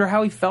about the Doctor,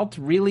 how he felt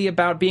really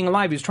about being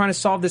alive. He was trying to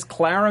solve this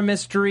Clara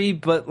mystery,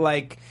 but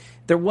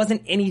there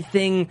wasn't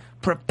anything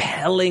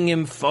propelling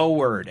him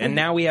forward, and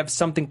now we have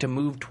something to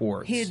move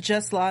towards. He had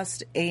just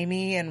lost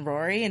Amy and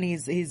Rory, and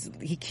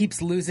he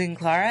keeps losing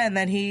Clara, and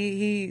then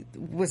he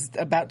was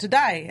about to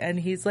die, and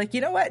he's like,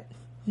 you know what?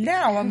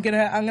 Now I'm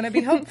gonna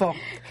be hopeful.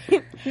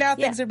 Now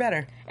things are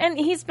better. And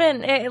he's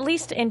been, at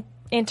least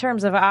in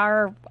terms of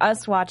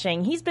us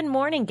watching, he's been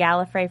mourning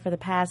Gallifrey for the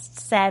past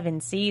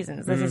 7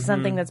 seasons. This is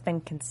something that's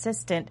been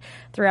consistent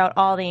throughout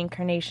all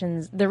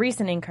the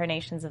recent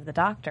incarnations of the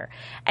Doctor.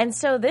 And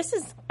so this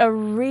is a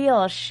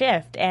real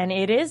shift, and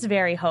it is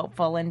very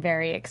hopeful and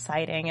very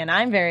exciting, and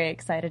I'm very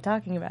excited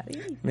talking about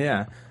it.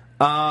 Yeah.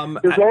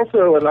 There's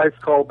also a nice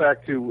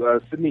callback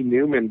to Sidney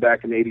Newman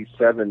back in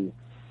 '87.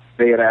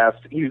 They had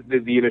asked, he's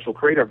the initial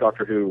creator of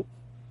Doctor Who,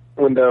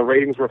 when the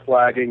ratings were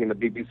flagging and the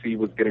BBC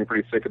was getting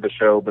pretty sick of the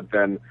show, but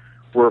then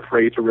were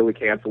afraid to really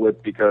cancel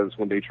it because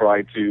when they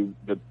tried to,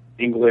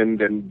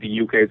 England and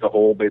the UK as a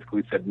whole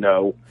basically said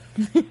no.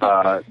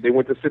 They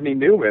went to Sidney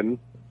Newman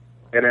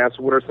and asked,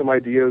 what are some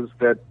ideas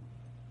that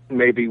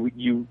maybe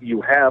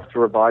you have to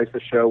revise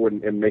the show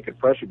and make it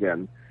fresh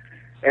again?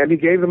 And he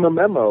gave them a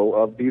memo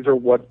of, these are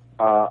what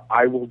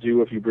I will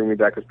do if you bring me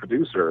back as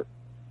producer.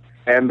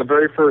 And the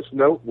very first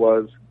note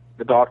was,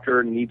 the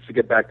Doctor needs to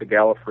get back to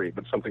Gallifrey,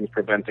 but something's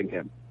preventing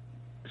him.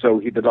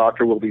 So the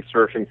Doctor will be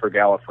searching for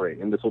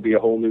Gallifrey, and this will be a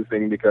whole new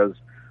thing because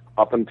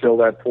up until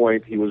that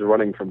point, he was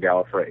running from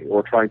Gallifrey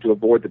or trying to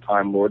avoid the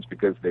Time Lords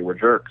because they were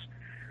jerks.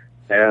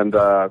 And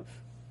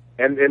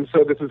And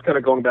so this is kind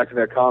of going back to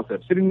that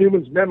concept. Sidney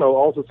Newman's memo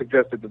also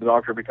suggested that the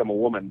Doctor become a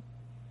woman.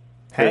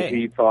 Hey.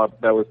 He thought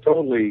that was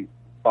totally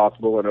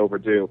possible and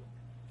overdue.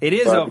 It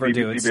is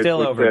overdue. It's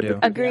still overdue.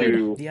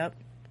 Agreed. Yep.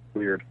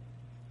 Weird.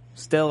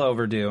 Still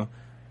overdue.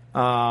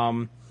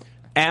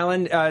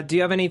 Alan, do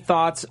you have any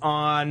thoughts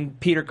on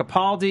Peter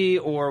Capaldi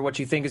or what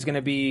you think is going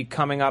to be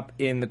coming up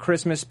in the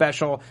Christmas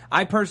special?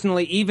 I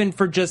personally, even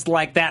for just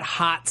like that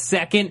hot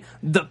second,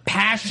 the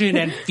passion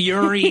and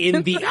fury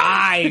in the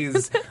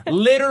eyes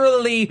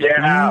literally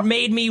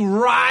made me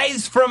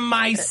rise from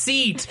my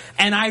seat,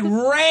 and I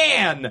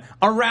ran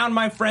around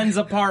my friend's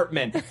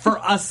apartment for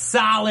a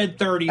solid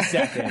 30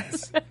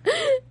 seconds.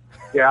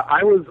 Yeah,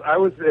 I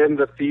was in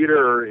the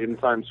theater in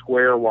Times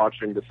Square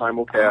watching the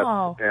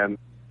simulcast, and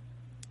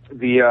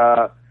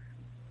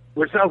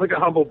which sounds like a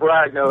humble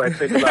brag now that I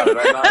think about it.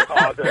 I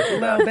apologize. A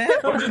little bit.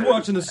 I'm just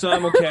watching the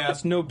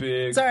simulcast, no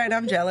big. It's all right,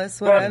 I'm jealous.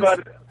 But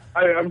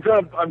I'm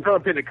trying to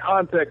paint a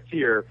context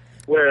here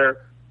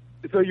where,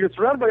 so you're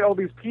surrounded by all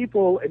these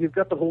people and you've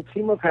got the whole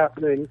team up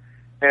happening,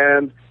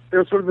 and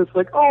there's sort of this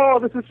like, oh,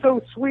 this is so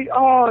sweet,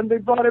 oh, and they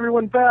brought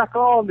everyone back,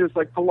 oh, and there's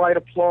like polite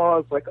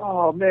applause, like,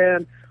 oh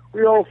man,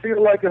 we all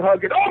feel like a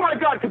hug, and oh my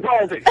God,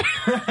 Capaldi!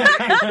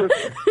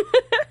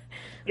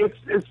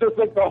 It's just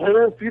like the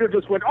whole theater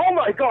just went, oh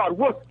my God,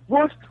 what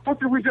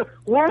did we just,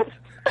 what?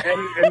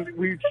 And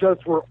we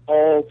just were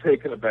all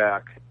taken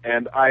aback.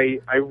 And I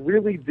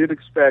really did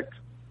expect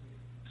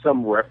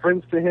some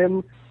reference to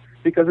him,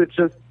 because it's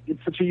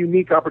such a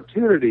unique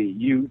opportunity.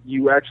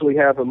 You actually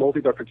have a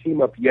multi-Doctor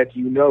team up, yet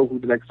you know who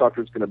the next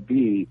Doctor is going to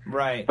be.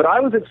 Right. But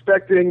I was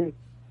expecting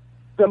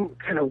some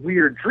kind of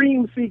weird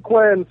dream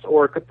sequence,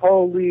 or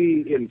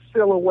Capaldi in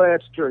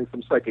silhouette during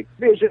some psychic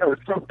vision, or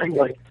something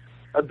like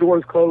a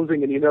door's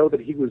closing and you know that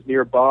he was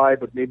nearby,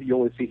 but maybe you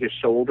only see his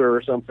shoulder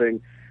or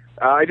something.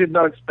 I did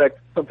not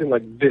expect something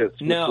like this.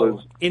 No,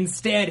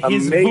 instead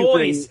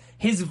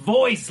his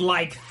voice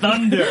like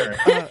thunder.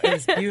 Oh,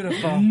 it's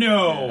beautiful.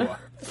 No,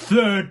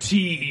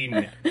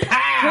 13.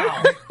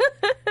 Pow!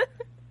 It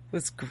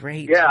was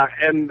great. Yeah,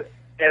 and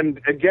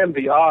again,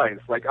 the eyes.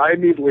 Like, I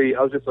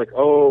was just like,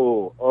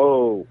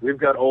 oh, we've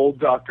got old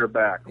Doctor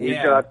back.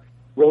 We've got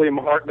William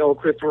Hartnell,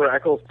 Christopher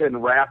Eccleston,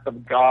 Wrath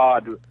of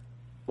God,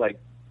 like,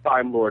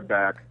 Time Lord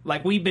back.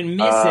 Like, we've been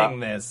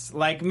missing this.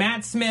 Like,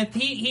 Matt Smith,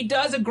 he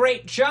does a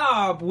great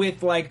job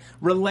with, like,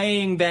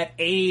 relaying that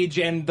age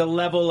and the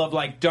level of,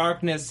 like,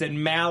 darkness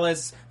and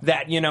malice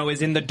that, you know,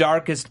 is in the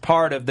darkest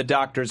part of the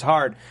Doctor's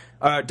heart.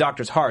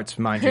 Doctor's hearts,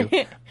 mind you.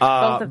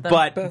 Both of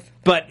them.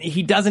 But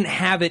he doesn't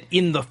have it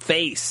in the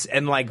face.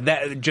 And, like,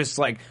 that, just,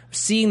 like,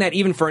 seeing that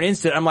even for an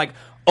instant, I'm like,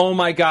 oh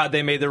my God,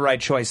 they made the right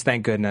choice,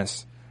 thank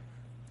goodness.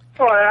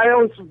 Well, I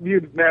always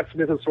viewed Matt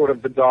Smith as sort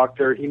of the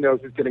Doctor. He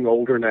knows he's getting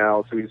older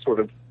now, so he's sort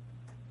of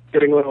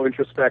getting a little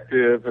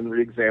introspective and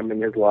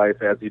re-examining his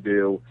life as you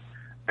do.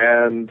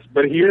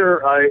 But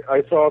here,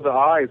 I saw the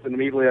eyes, and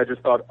immediately I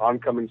just thought,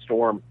 oncoming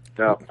storm.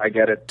 No, I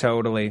get it.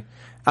 Totally.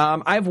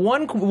 I have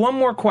one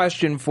more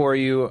question for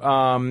you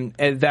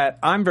that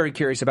I'm very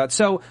curious about.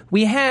 So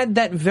we had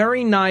that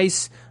very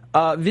nice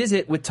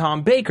visit with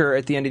Tom Baker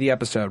at the end of the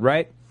episode,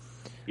 right?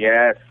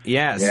 Yes.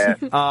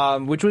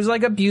 Which was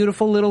like a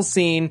beautiful little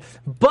scene.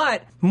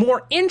 But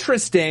more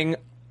interesting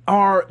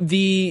are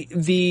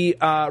the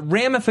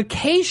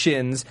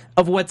ramifications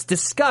of what's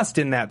discussed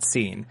in that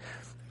scene.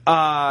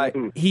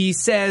 He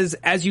says,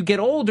 as you get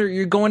older,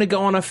 you're going to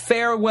go on a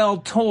farewell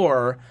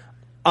tour,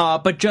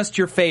 but just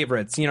your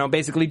favorites. You know,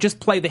 basically just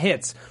play the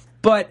hits.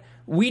 But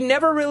we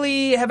never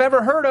really have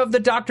ever heard of the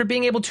Doctor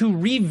being able to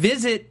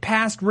revisit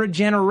past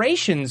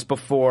regenerations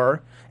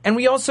before. And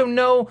we also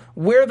know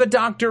where the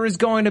Doctor is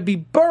going to be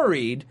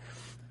buried.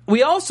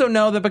 We also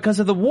know that because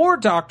of the War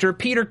Doctor,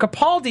 Peter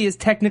Capaldi is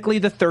technically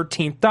the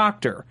 13th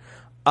Doctor.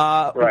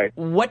 Right.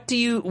 What do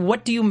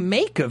you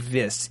make of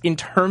this in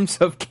terms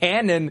of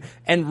canon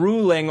and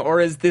ruling,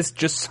 or is this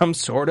just some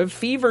sort of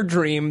fever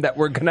dream that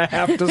we're going to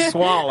have to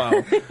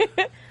swallow?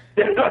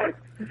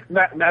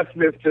 Matt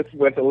Smith just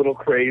went a little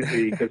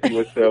crazy because he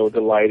was so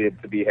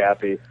delighted to be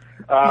happy.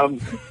 No,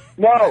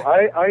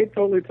 I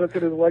totally took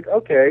it as like,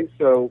 okay,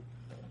 so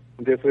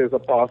this is a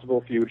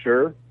possible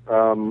future.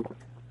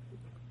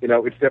 You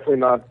know, it's definitely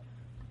not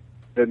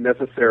the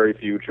necessary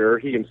future.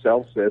 He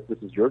himself says, this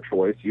is your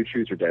choice. You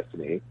choose your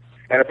destiny.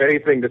 And if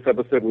anything, this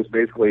episode was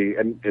basically,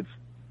 and it's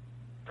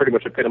pretty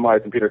much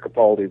epitomized in Peter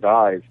Capaldi's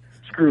eyes,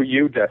 screw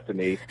you,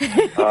 destiny.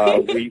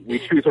 We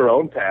choose our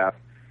own path.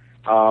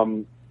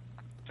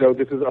 So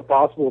this is a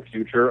possible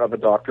future of a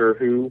Doctor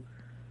who,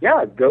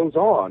 goes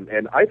on.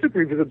 And I took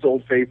revisits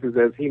old faces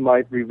as he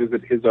might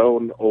revisit his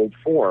own old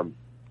form.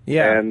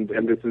 Yeah. And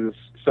this is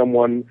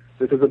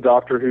a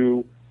Doctor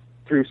who,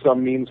 through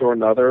some means or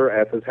another,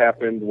 as has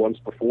happened once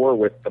before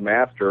with the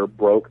Master,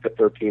 broke the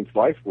 13th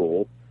life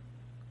rule,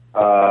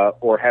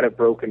 or had it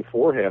broken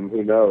for him,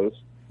 who knows.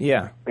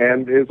 Yeah.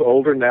 And is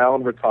older now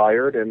and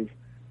retired and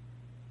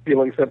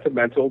feeling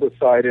sentimental,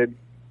 decided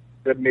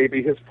that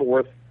maybe his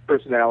fourth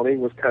personality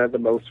was kind of the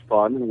most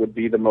fun and would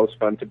be the most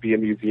fun to be a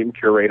museum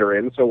curator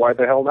in, so why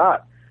the hell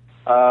not?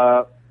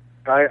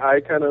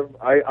 I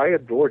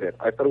adored it.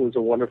 I thought it was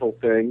a wonderful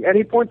thing. And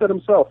he points out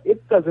himself,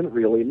 it doesn't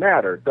really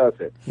matter, does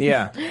it?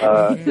 Yeah.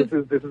 This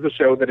is a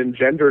show that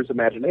engenders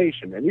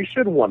imagination, and you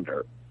should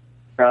wonder.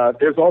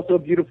 There's also a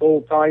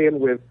beautiful tie-in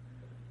with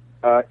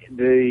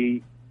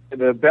the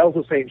Bells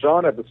of St.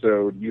 John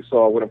episode. You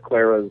saw one of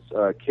Clara's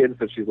kids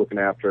that she's looking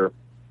after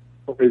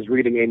is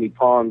reading Amy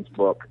Pond's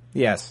book.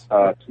 Yes.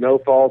 Snow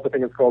Falls, I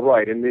think it's called,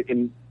 right.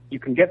 And you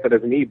can get that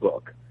as an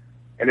ebook.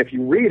 And if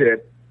you read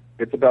it,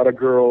 it's about a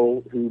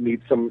girl who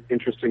meets some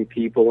interesting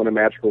people and a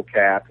magical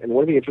cat. And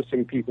one of the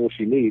interesting people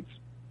she meets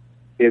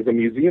is a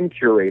museum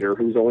curator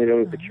who's only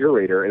known as the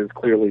curator and is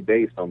clearly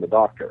based on the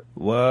Doctor.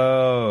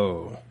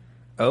 Whoa.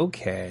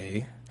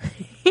 Okay.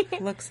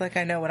 Looks like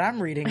I know what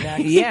I'm reading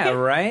next. Yeah,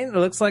 right? It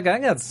looks like I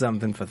got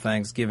something for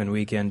Thanksgiving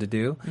weekend to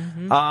do.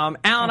 Mm-hmm.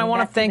 Alan, I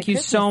want to thank you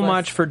so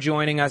much for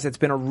joining us. It's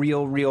been a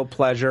real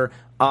pleasure.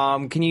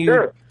 Can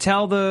you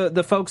tell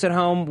the folks at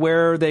home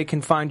where they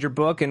can find your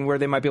book and where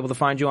they might be able to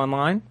find you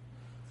online?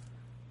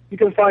 You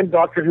can find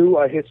Doctor Who,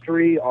 A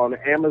History on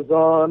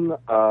Amazon,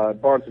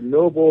 Barnes &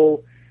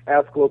 Noble.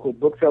 Ask local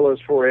booksellers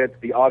for it.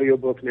 The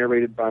audiobook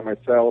narrated by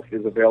myself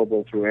is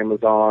available through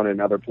Amazon and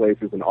other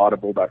places and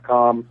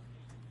audible.com.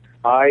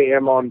 I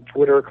am on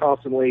Twitter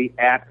constantly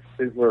at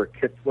Sizzler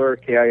Kitzler,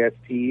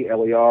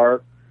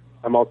 Kistler.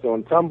 I'm also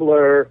on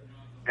Tumblr,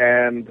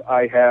 and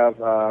I have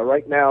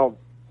right now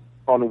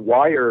on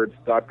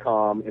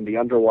Wired.com in the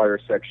Underwire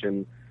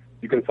section,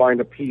 you can find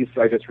a piece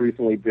I just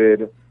recently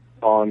did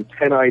on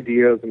 10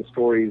 ideas and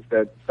stories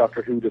that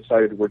Doctor Who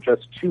decided were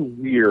just too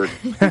weird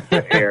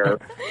to air,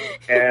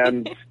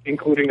 and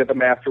including that the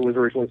Master was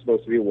originally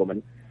supposed to be a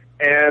woman.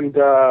 And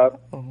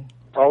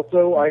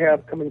also I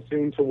have coming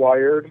soon to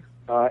Wired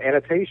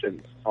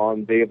annotations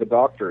on Day of the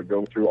Doctor,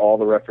 going through all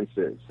the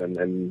references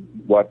and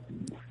what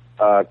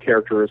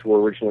characters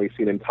were originally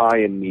seen in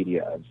tie-in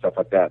media and stuff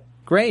like that.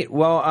 Great.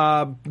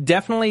 Well,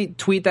 definitely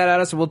tweet that at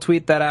us. We'll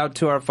tweet that out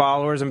to our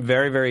followers. I'm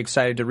very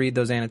excited to read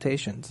those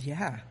annotations.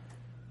 Yeah.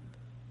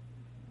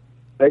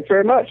 Thanks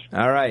very much.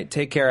 All right.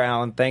 Take care,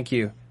 Alan. Thank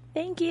you.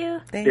 Thank you.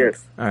 Thanks.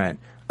 Cheers. All right.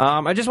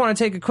 I just want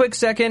to take a quick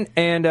second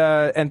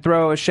and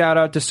throw a shout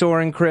out to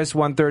Soaring Chris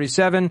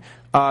 137,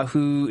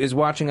 who is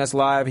watching us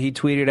live. He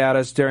tweeted at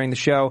us during the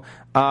show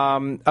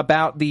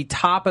about the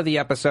top of the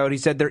episode. He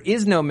said there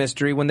is no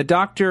mystery. When the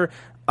Doctor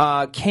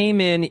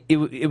came in,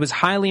 it was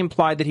highly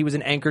implied that he was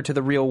an anchor to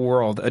the real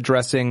world,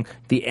 addressing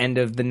the end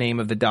of the name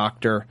of the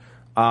Doctor.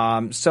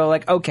 So,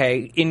 like,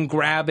 okay, in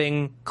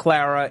grabbing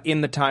Clara in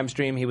the time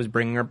stream, he was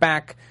bringing her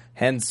back.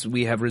 Hence,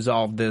 we have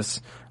resolved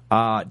this.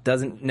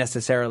 Doesn't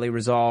necessarily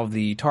resolve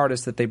the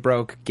TARDIS that they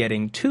broke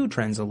getting to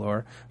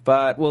Trenzalore,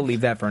 but we'll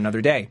leave that for another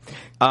day.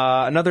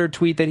 Another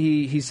tweet that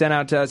he sent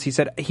out to us, he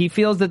said he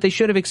feels that they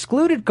should have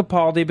excluded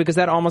Capaldi because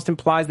that almost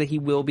implies that he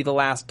will be the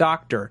last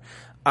Doctor.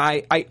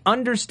 I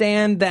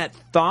understand that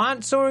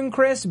thought, Soren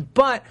Chris,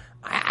 but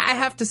I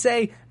have to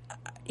say,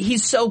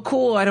 he's so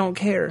cool, I don't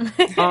care.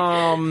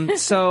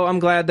 So I'm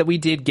glad that we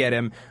did get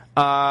him.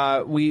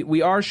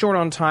 We are short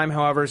on time,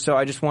 however, so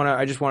I just want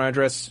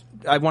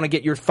to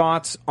get your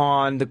thoughts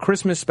on the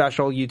Christmas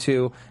special, you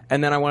two,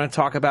 and then I want to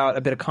talk about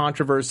a bit of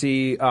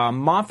controversy,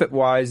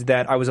 Moffat-wise,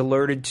 that I was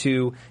alerted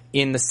to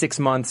in the 6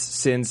 months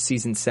since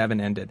season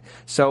 7 ended.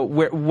 So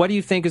what do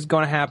you think is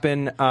going to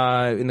happen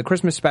in the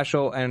Christmas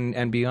special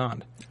and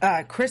beyond?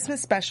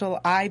 Christmas special,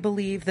 I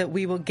believe that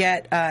we will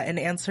get an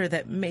answer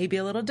that may be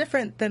a little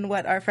different than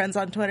what our friends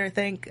on Twitter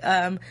think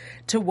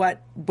to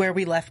where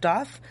we left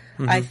off.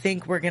 Mm-hmm. I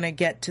think we're going to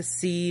get to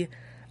see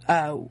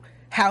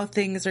how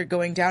things are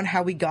going down,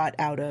 how we got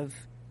out of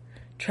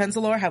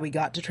Trenzalore, how we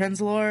got to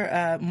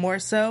Trenzalore, more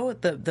so,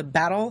 the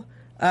battle.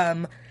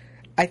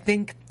 I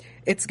think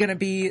it's going to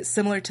be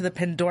similar to the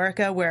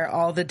Pandorica, where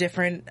all the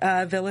different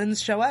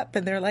villains show up,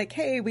 and they're like,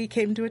 hey, we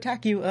came to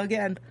attack you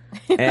again.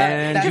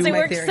 Because it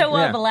worked so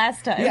well the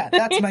last time. Yeah,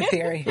 that's my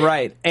theory.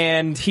 Right,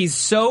 and he's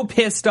so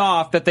pissed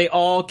off that they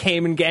all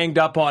came and ganged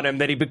up on him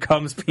that he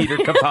becomes Peter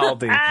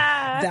Capaldi.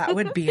 That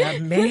would be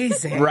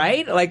amazing.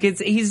 Right? Like,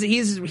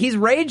 he's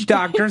Rage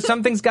Doctor.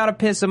 Something's got to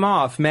piss him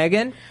off.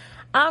 Megan?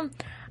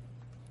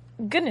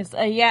 Goodness,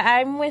 yeah,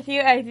 I'm with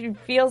you. It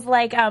feels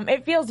like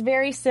it feels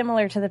very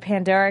similar to the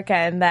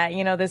Pandorica in that,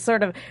 you know, this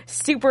sort of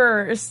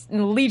super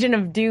Legion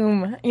of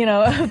Doom, you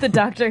know, of the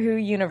Doctor Who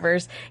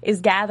universe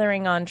is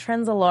gathering on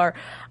Trenzalore.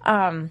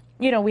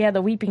 You know, we have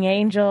the Weeping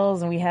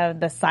Angels and we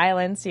have the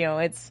Silence. You know,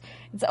 it's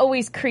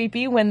always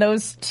creepy when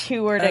those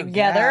two are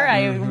together.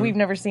 Yeah. We've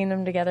never seen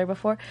them together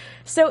before.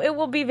 So it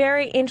will be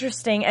very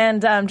interesting.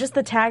 And just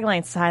the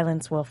tagline,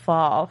 Silence will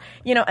fall.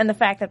 You know, and the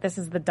fact that this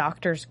is the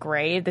Doctor's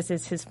grave, this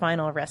is his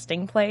final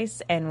resting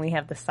place, and we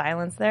have the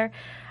Silence there.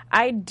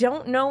 I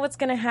don't know what's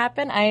going to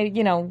happen.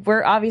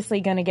 We're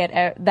obviously going to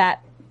get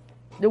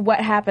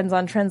what happens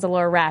on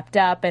Trenzalore wrapped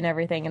up and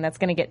everything, and that's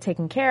going to get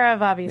taken care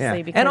of, obviously.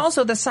 Yeah. Because and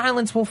also the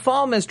Silence will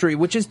fall mystery,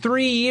 which is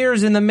 3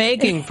 years in the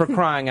making, for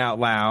crying out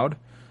loud.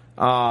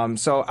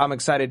 So I'm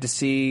excited to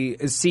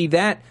see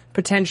that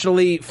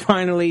potentially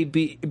finally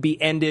be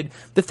ended.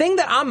 The thing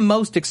that I'm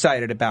most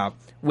excited about,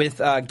 with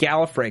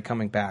Gallifrey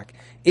coming back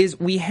is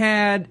we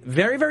had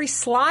very, very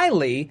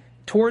slyly,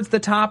 towards the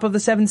top of the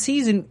 7th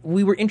season,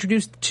 we were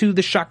introduced to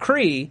the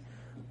Shakri,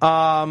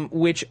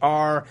 which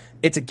are,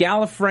 it's a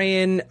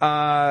Gallifreyan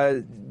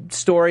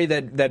story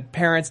that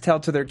parents tell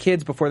to their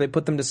kids before they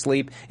put them to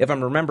sleep, if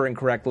I'm remembering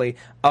correctly,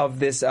 of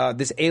this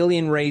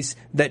alien race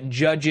that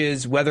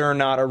judges whether or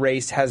not a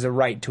race has a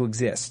right to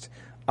exist.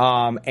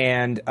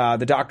 And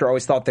the Doctor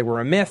always thought they were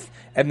a myth,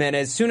 and then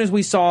as soon as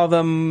we saw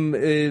them,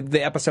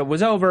 the episode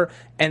was over,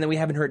 and then we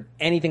haven't heard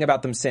anything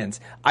about them since.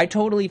 I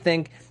totally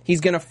think he's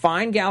going to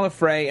find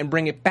Gallifrey and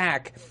bring it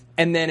back,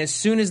 and then as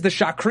soon as the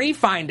Shakri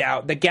find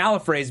out that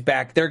Gallifrey's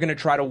back, they're going to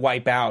try to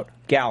wipe out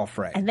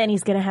Gallifrey. And then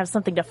he's going to have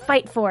something to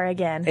fight for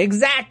again.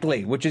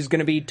 Exactly, which is going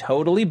to be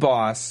totally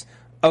boss.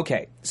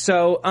 Okay,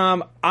 so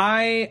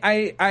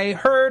I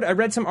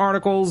read some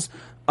articles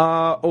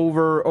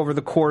over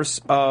the course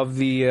of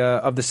the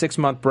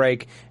 6-month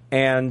break,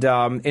 and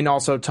in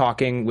also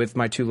talking with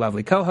my two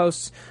lovely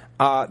co-hosts,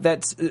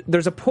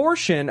 there's a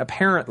portion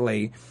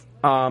apparently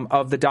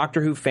of the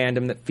Doctor Who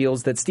fandom that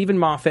feels that Stephen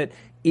Moffat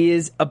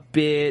is a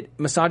bit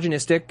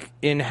misogynistic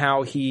in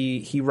how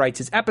he writes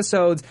his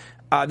episodes.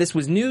 This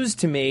was news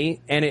to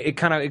me, and it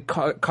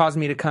caused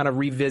me to kind of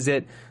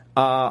revisit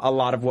a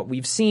lot of what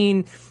we've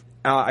seen.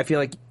 I feel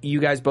like you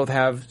guys both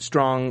have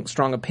strong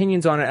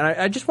opinions on it, and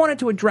I just wanted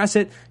to address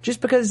it just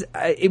because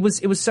it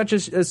was such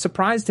a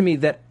surprise to me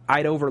that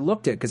I'd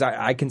overlooked it, because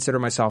I consider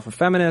myself a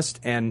feminist,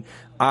 and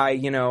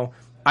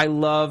I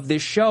love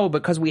this show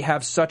because we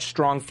have such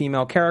strong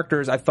female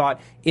characters. I thought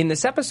in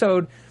this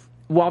episode,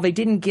 while they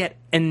didn't get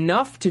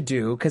enough to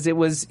do, because it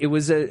was a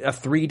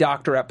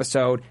 3-Doctor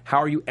episode, how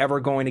are you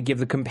ever going to give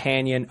the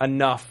companion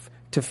enough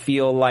to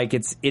feel like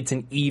it's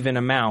an even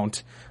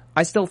amount?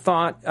 I still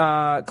thought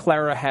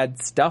Clara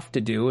had stuff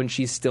to do, and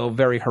she's still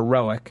very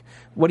heroic.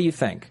 What do you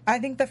think? I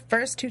think the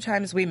first 2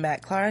 times we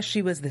met Clara,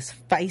 she was this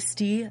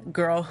feisty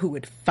girl who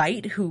would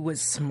fight, who was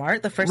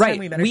smart. The first time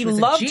we met her, she was a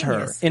genius. We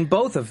loved her in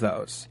both of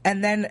those.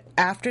 And then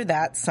after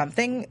that,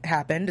 something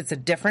happened. It's a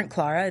different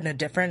Clara in a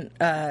different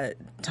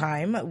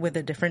time with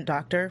a different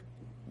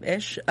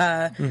Doctor-ish.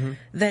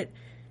 That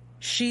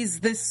she's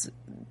this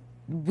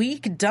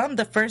weak, dumb.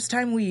 The first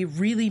time we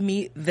really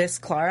meet this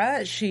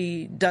Clara,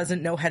 she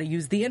doesn't know how to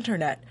use the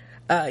internet.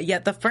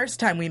 Yet the first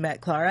time we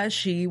met Clara,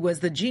 she was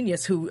the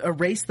genius who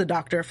erased the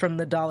Doctor from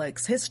the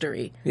Daleks'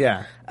 history.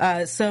 Yeah.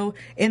 So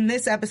in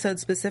this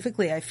episode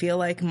specifically, I feel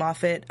like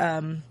Moffat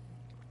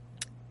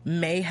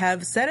may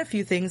have said a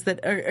few things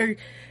that or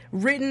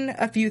written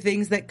a few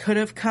things that could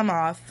have come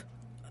off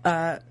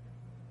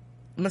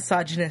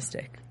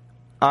misogynistic.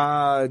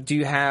 Do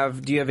you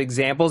have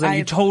examples? And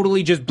you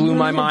totally just blew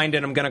my mind,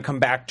 and I'm going to come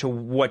back to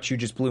what you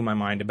just blew my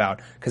mind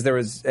about, because there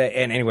was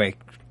and anyway,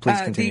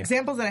 please continue. The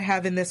examples that I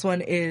have in this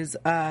one is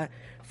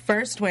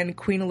first when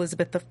Queen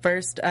Elizabeth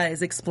I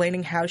is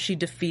explaining how she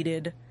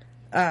defeated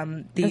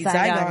the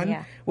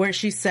Zygon, where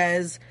she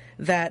says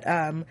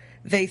that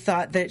they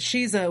thought that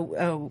she's a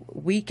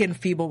weak and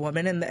feeble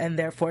woman, and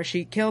therefore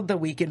she killed the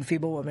weak and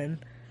feeble woman.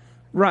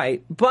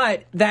 Right,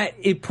 but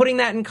putting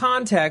that in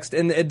context,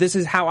 and this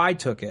is how I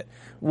took it,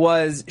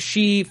 was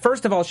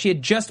first of all, she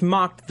had just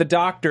mocked the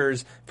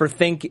Doctors for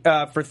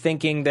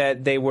thinking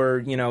that they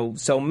were,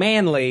 so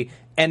manly,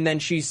 and then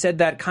she said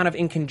that kind of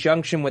in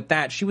conjunction with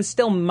that, she was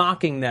still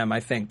mocking them,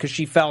 I think, because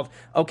she felt,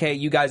 okay,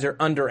 you guys are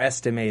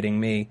underestimating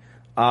me.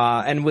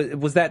 And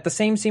was that the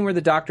same scene where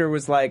the Doctor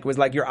was like,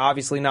 you're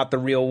obviously not the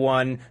real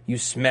one, you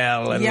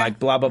smell, and like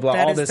blah, blah, blah,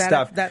 all this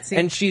stuff.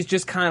 And she's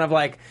just kind of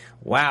like,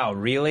 wow,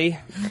 really?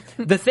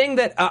 The thing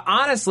that,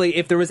 honestly,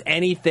 if there was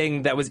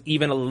anything that was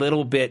even a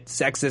little bit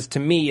sexist to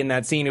me in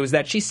that scene, it was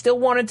that she still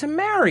wanted to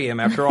marry him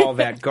after all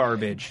that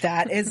garbage.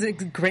 That is a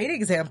great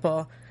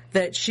example.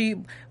 That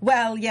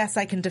yes,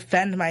 I can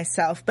defend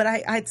myself, but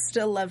I'd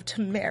still love to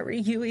marry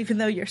you, even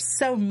though you're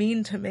so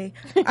mean to me.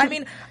 I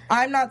mean,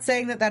 I'm not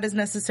saying that is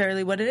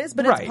necessarily what it is,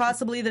 but it's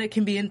possibly that it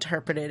can be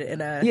interpreted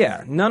in a...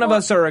 Yeah, none of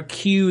us are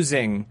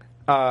accusing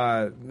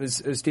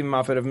Stephen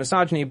Moffat of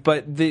misogyny,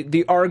 but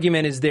the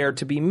argument is there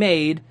to be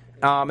made,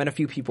 and a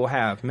few people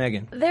have.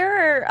 Megan?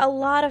 There are a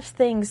lot of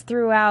things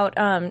throughout,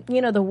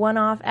 the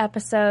one-off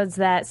episodes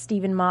that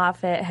Stephen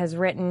Moffat has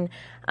written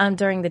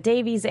during the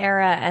Davies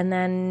era, and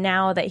then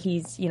now that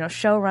he's,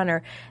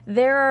 showrunner,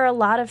 there are a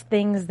lot of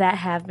things that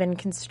have been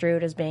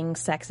construed as being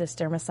sexist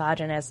or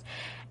misogynist.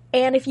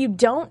 And if you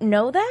don't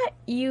know that,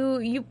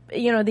 you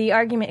the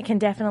argument can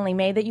definitely be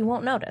made that you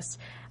won't notice.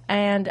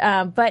 And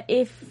but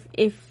if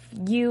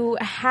you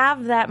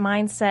have that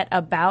mindset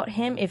about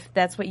him, if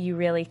that's what you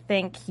really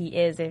think he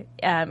is,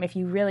 if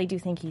you really do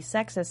think he's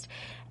sexist,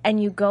 and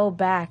you go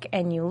back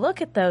and you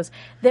look at those,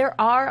 there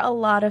are a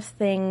lot of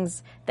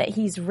things that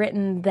he's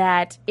written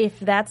that, if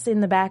that's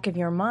in the back of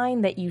your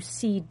mind, that you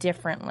see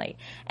differently.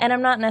 And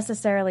I'm not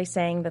necessarily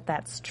saying that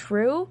that's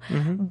true,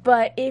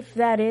 but if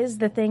that is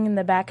the thing in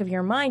the back of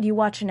your mind, you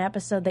watch an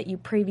episode that you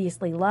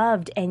previously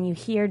loved and you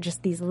hear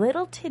just these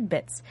little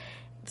tidbits,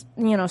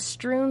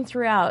 strewn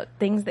throughout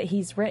things that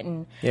he's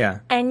written. Yeah.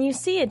 And you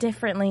see it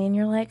differently and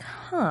you're like,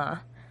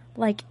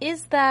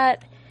 is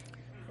that...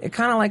 it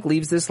kind of like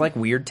leaves this like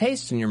weird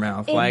taste in your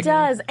mouth. It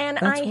does, and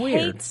I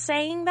weird. hate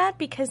saying that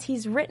because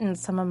he's written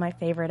some of my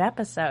favorite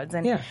episodes,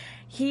 and yeah.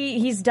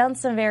 he's done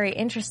some very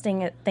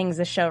interesting things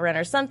as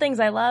showrunner. Some things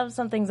I love,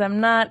 some things I'm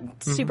not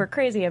super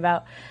crazy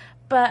about.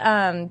 But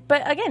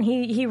again,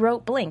 he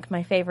wrote Blink,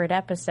 my favorite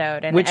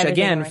episode, and which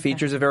again like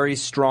features a very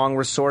strong,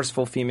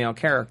 resourceful female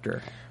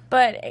character.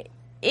 But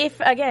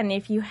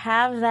if you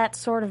have that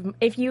sort of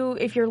if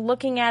you're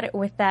looking at it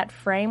with that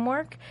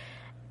framework,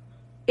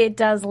 it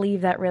does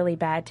leave that really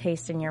bad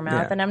taste in your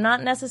mouth. Yeah. And I'm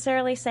not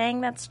necessarily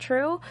saying that's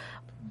true,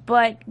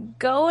 but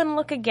go and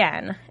look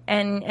again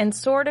and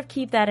sort of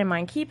keep that in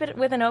mind. Keep it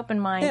with an open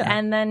mind,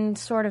 and then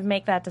sort of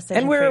make that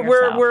decision. And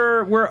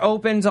we're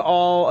open to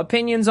all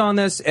opinions on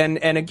this. And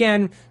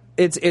again,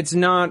 it's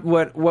not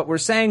what we're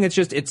saying. It's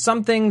just it's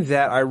something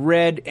that I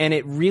read, and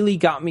it really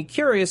got me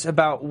curious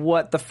about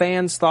what the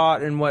fans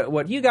thought and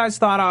what you guys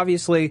thought,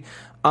 obviously.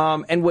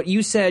 And what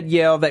you said,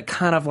 Yale, that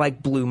kind of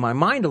like blew my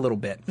mind a little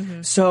bit.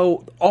 Mm-hmm.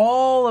 So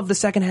all of the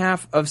second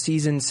half of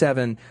season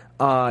 7,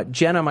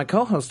 Jenna, my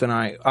co-host, and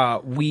I,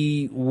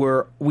 we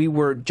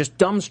were just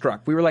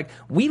dumbstruck. We were like,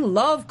 we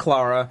love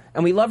Clara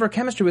and we love her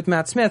chemistry with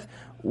Matt Smith.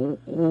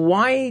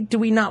 Why do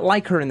we not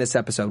like her in this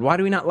episode? Why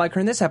do we not like her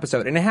in this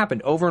episode? And it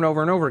happened over and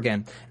over and over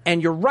again.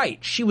 And you're right.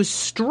 She was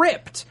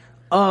stripped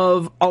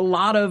of a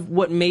lot of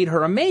what made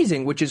her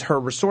amazing, which is her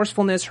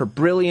resourcefulness, her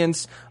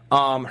brilliance,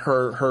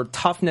 her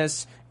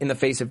toughness in the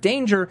face of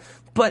danger.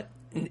 But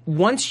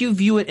once you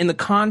view it in the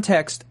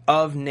context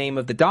of Name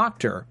of the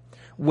Doctor,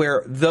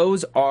 where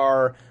those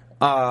are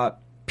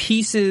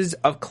pieces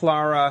of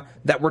Clara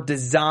that were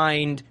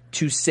designed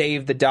to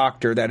save the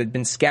Doctor that had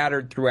been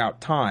scattered throughout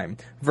time,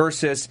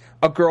 versus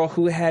a girl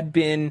who had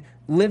been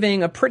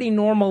living a pretty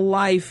normal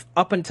life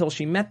up until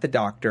she met the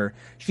Doctor.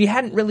 She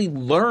hadn't really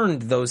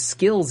learned those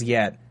skills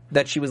yet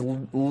that she was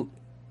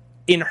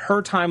in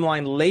her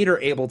timeline later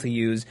able to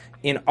use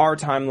in our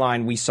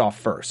timeline we saw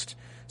first.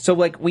 So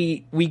like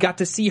we got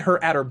to see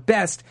her at her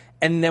best,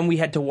 and then we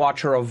had to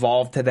watch her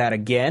evolve to that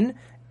again,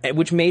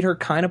 which made her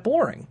kind of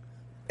boring.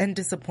 And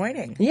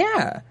disappointing.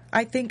 Yeah.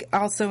 I think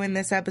also in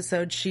this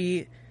episode,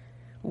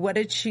 what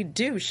did she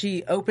do?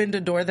 She opened a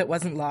door that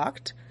wasn't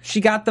locked. She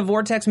got the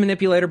vortex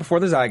manipulator before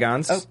the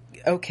Zygons. Oh,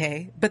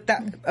 okay.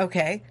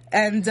 Okay.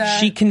 And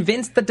she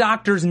convinced the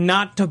doctors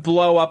not to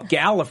blow up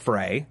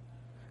Gallifrey.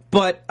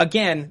 But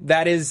again,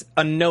 that is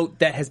a note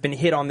that has been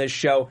hit on this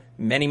show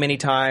many, many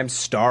times.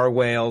 Star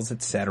whales,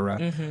 etc.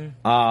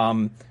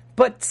 Mm-hmm.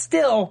 But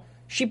still,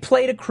 she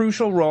played a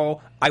crucial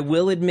role. I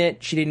will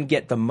admit she didn't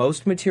get the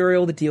most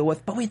material to deal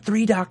with, but we had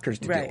 3 doctors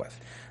to deal with.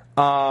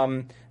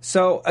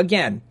 So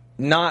again,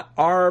 not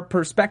our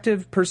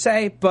perspective per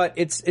se, but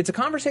it's a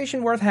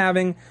conversation worth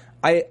having.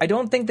 I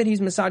don't think that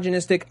he's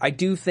misogynistic. I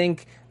do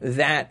think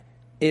that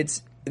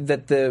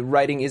that the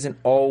writing isn't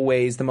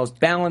always the most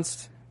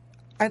balanced.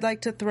 I'd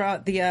like to throw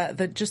out the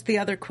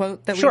other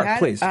quote that we Sure, had.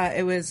 Please.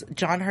 It was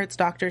John Hurt's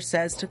doctor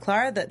says to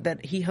Clara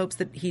that he hopes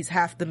that he's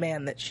half the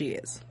man that she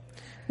is.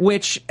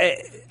 Which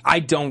I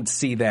don't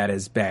see that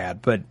as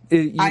bad, but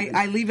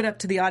I leave it up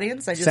to the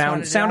audience. I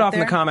just sound off in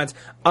the comments.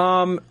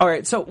 All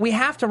right, so we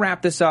have to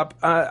wrap this up.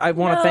 I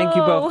want to thank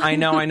you both. I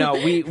know.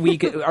 We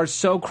are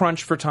so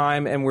crunched for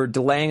time, and we're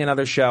delaying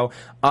another show.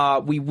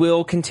 We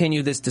will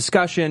continue this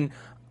discussion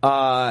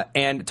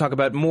and talk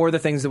about more of the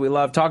things that we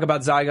love. Talk about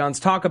Zygons.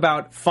 Talk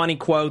about funny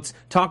quotes.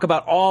 Talk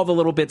about all the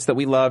little bits that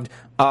we loved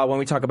when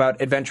we talk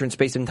about Adventure in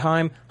Space and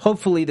Time.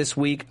 Hopefully this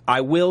week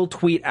I will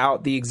tweet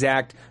out the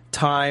exact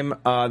time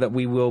that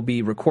we will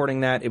be recording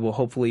that. It will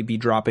hopefully be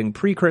dropping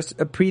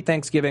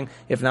pre-Thanksgiving.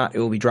 If not, it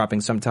will be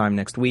dropping sometime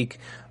next week.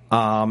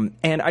 And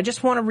I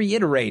just want to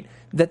reiterate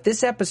that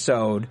this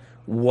episode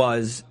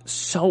was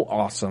so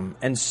awesome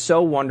and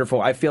so wonderful.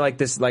 I feel like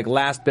this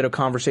last bit of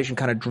conversation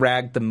kind of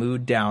dragged the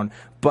mood down,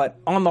 but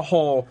on the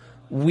whole,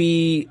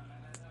 we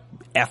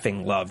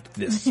effing loved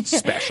this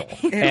special.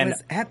 It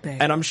was epic.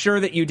 And I'm sure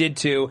that you did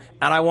too,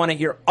 and I want to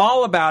hear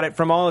all about it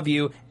from all of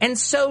you, and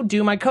so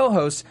do my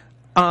co-hosts.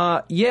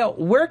 Yale,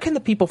 where can the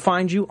people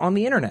find you on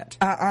the internet?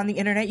 On the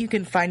internet, you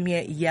can find me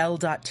at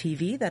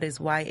yale.tv, that is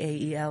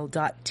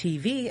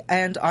YAEL.tv,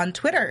 and on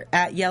Twitter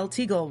at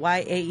YaelTygiel,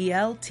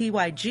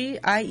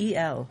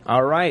 YaelTygiel.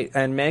 All right,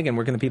 and Megan,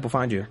 where can the people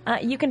find you?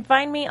 You can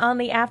find me on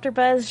the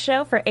AfterBuzz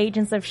show for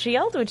Agents of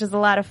S.H.I.E.L.D., which is a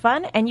lot of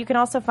fun, and you can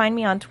also find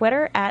me on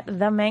Twitter at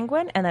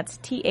TheMenguin, and that's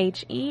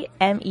TheMenguin.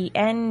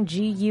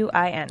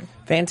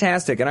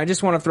 Fantastic. And I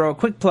just want to throw a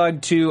quick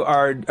plug to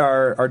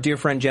our dear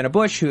friend Jenna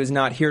Bush, who is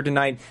not here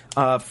tonight.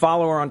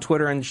 Follow her on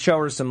Twitter and show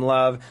her some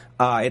love.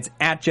 It's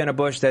at Jenna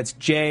Bush. That's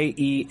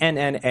JennaBusch.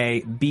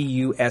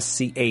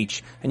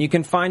 And you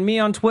can find me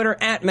on Twitter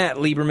at Matt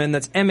Lieberman.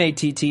 That's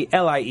MattLieberman.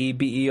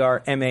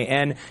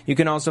 You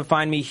can also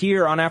find me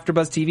here on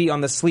AfterBuzz TV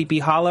on the Sleepy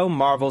Hollow,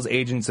 Marvel's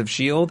Agents of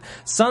S.H.I.E.L.D.,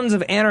 Sons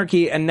of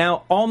Anarchy, and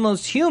now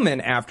Almost Human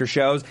after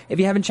shows. If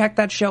you haven't checked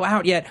that show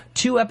out yet,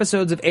 2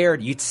 episodes have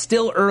aired. It's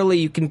still early.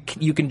 You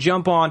can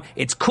jump on.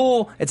 It's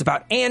cool. It's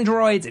about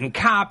androids and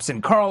cops,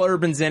 and Carl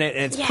Urban's in it,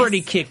 and it's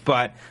pretty kick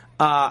butt.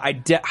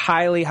 I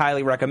highly,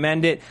 highly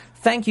recommend it.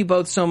 thank you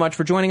both so much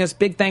for joining us.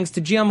 Big thanks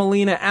to Gian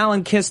Molina,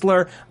 Alan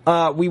Kistler.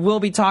 We will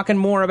be talking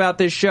more about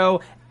this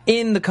show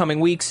in the coming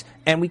weeks,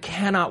 and we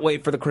cannot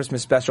wait for the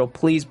Christmas special.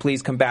 Please,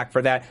 please come back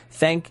for that.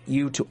 Thank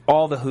you to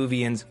all the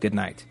Whovians. Good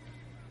night.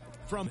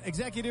 From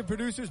executive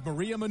producers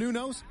Maria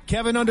Menounos,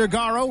 Kevin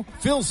Undergaro,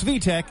 Phil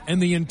Svitek,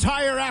 and the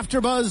entire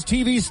AfterBuzz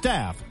TV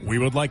staff, we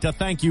would like to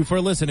thank you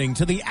for listening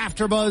to the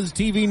AfterBuzz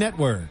TV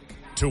network.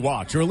 To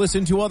watch or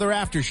listen to other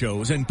after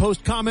shows and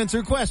post comments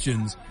or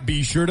questions,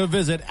 be sure to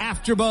visit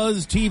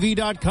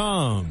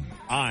AfterBuzzTV.com.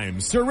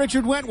 I'm Sir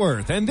Richard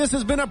Wentworth, and this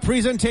has been a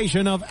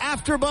presentation of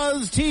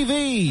AfterBuzz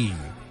TV.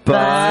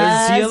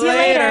 Buzz you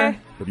later.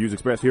 The views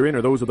expressed herein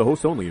are those of the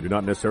hosts only and do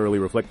not necessarily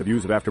reflect the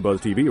views of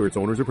AfterBuzz TV or its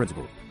owners or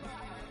principals.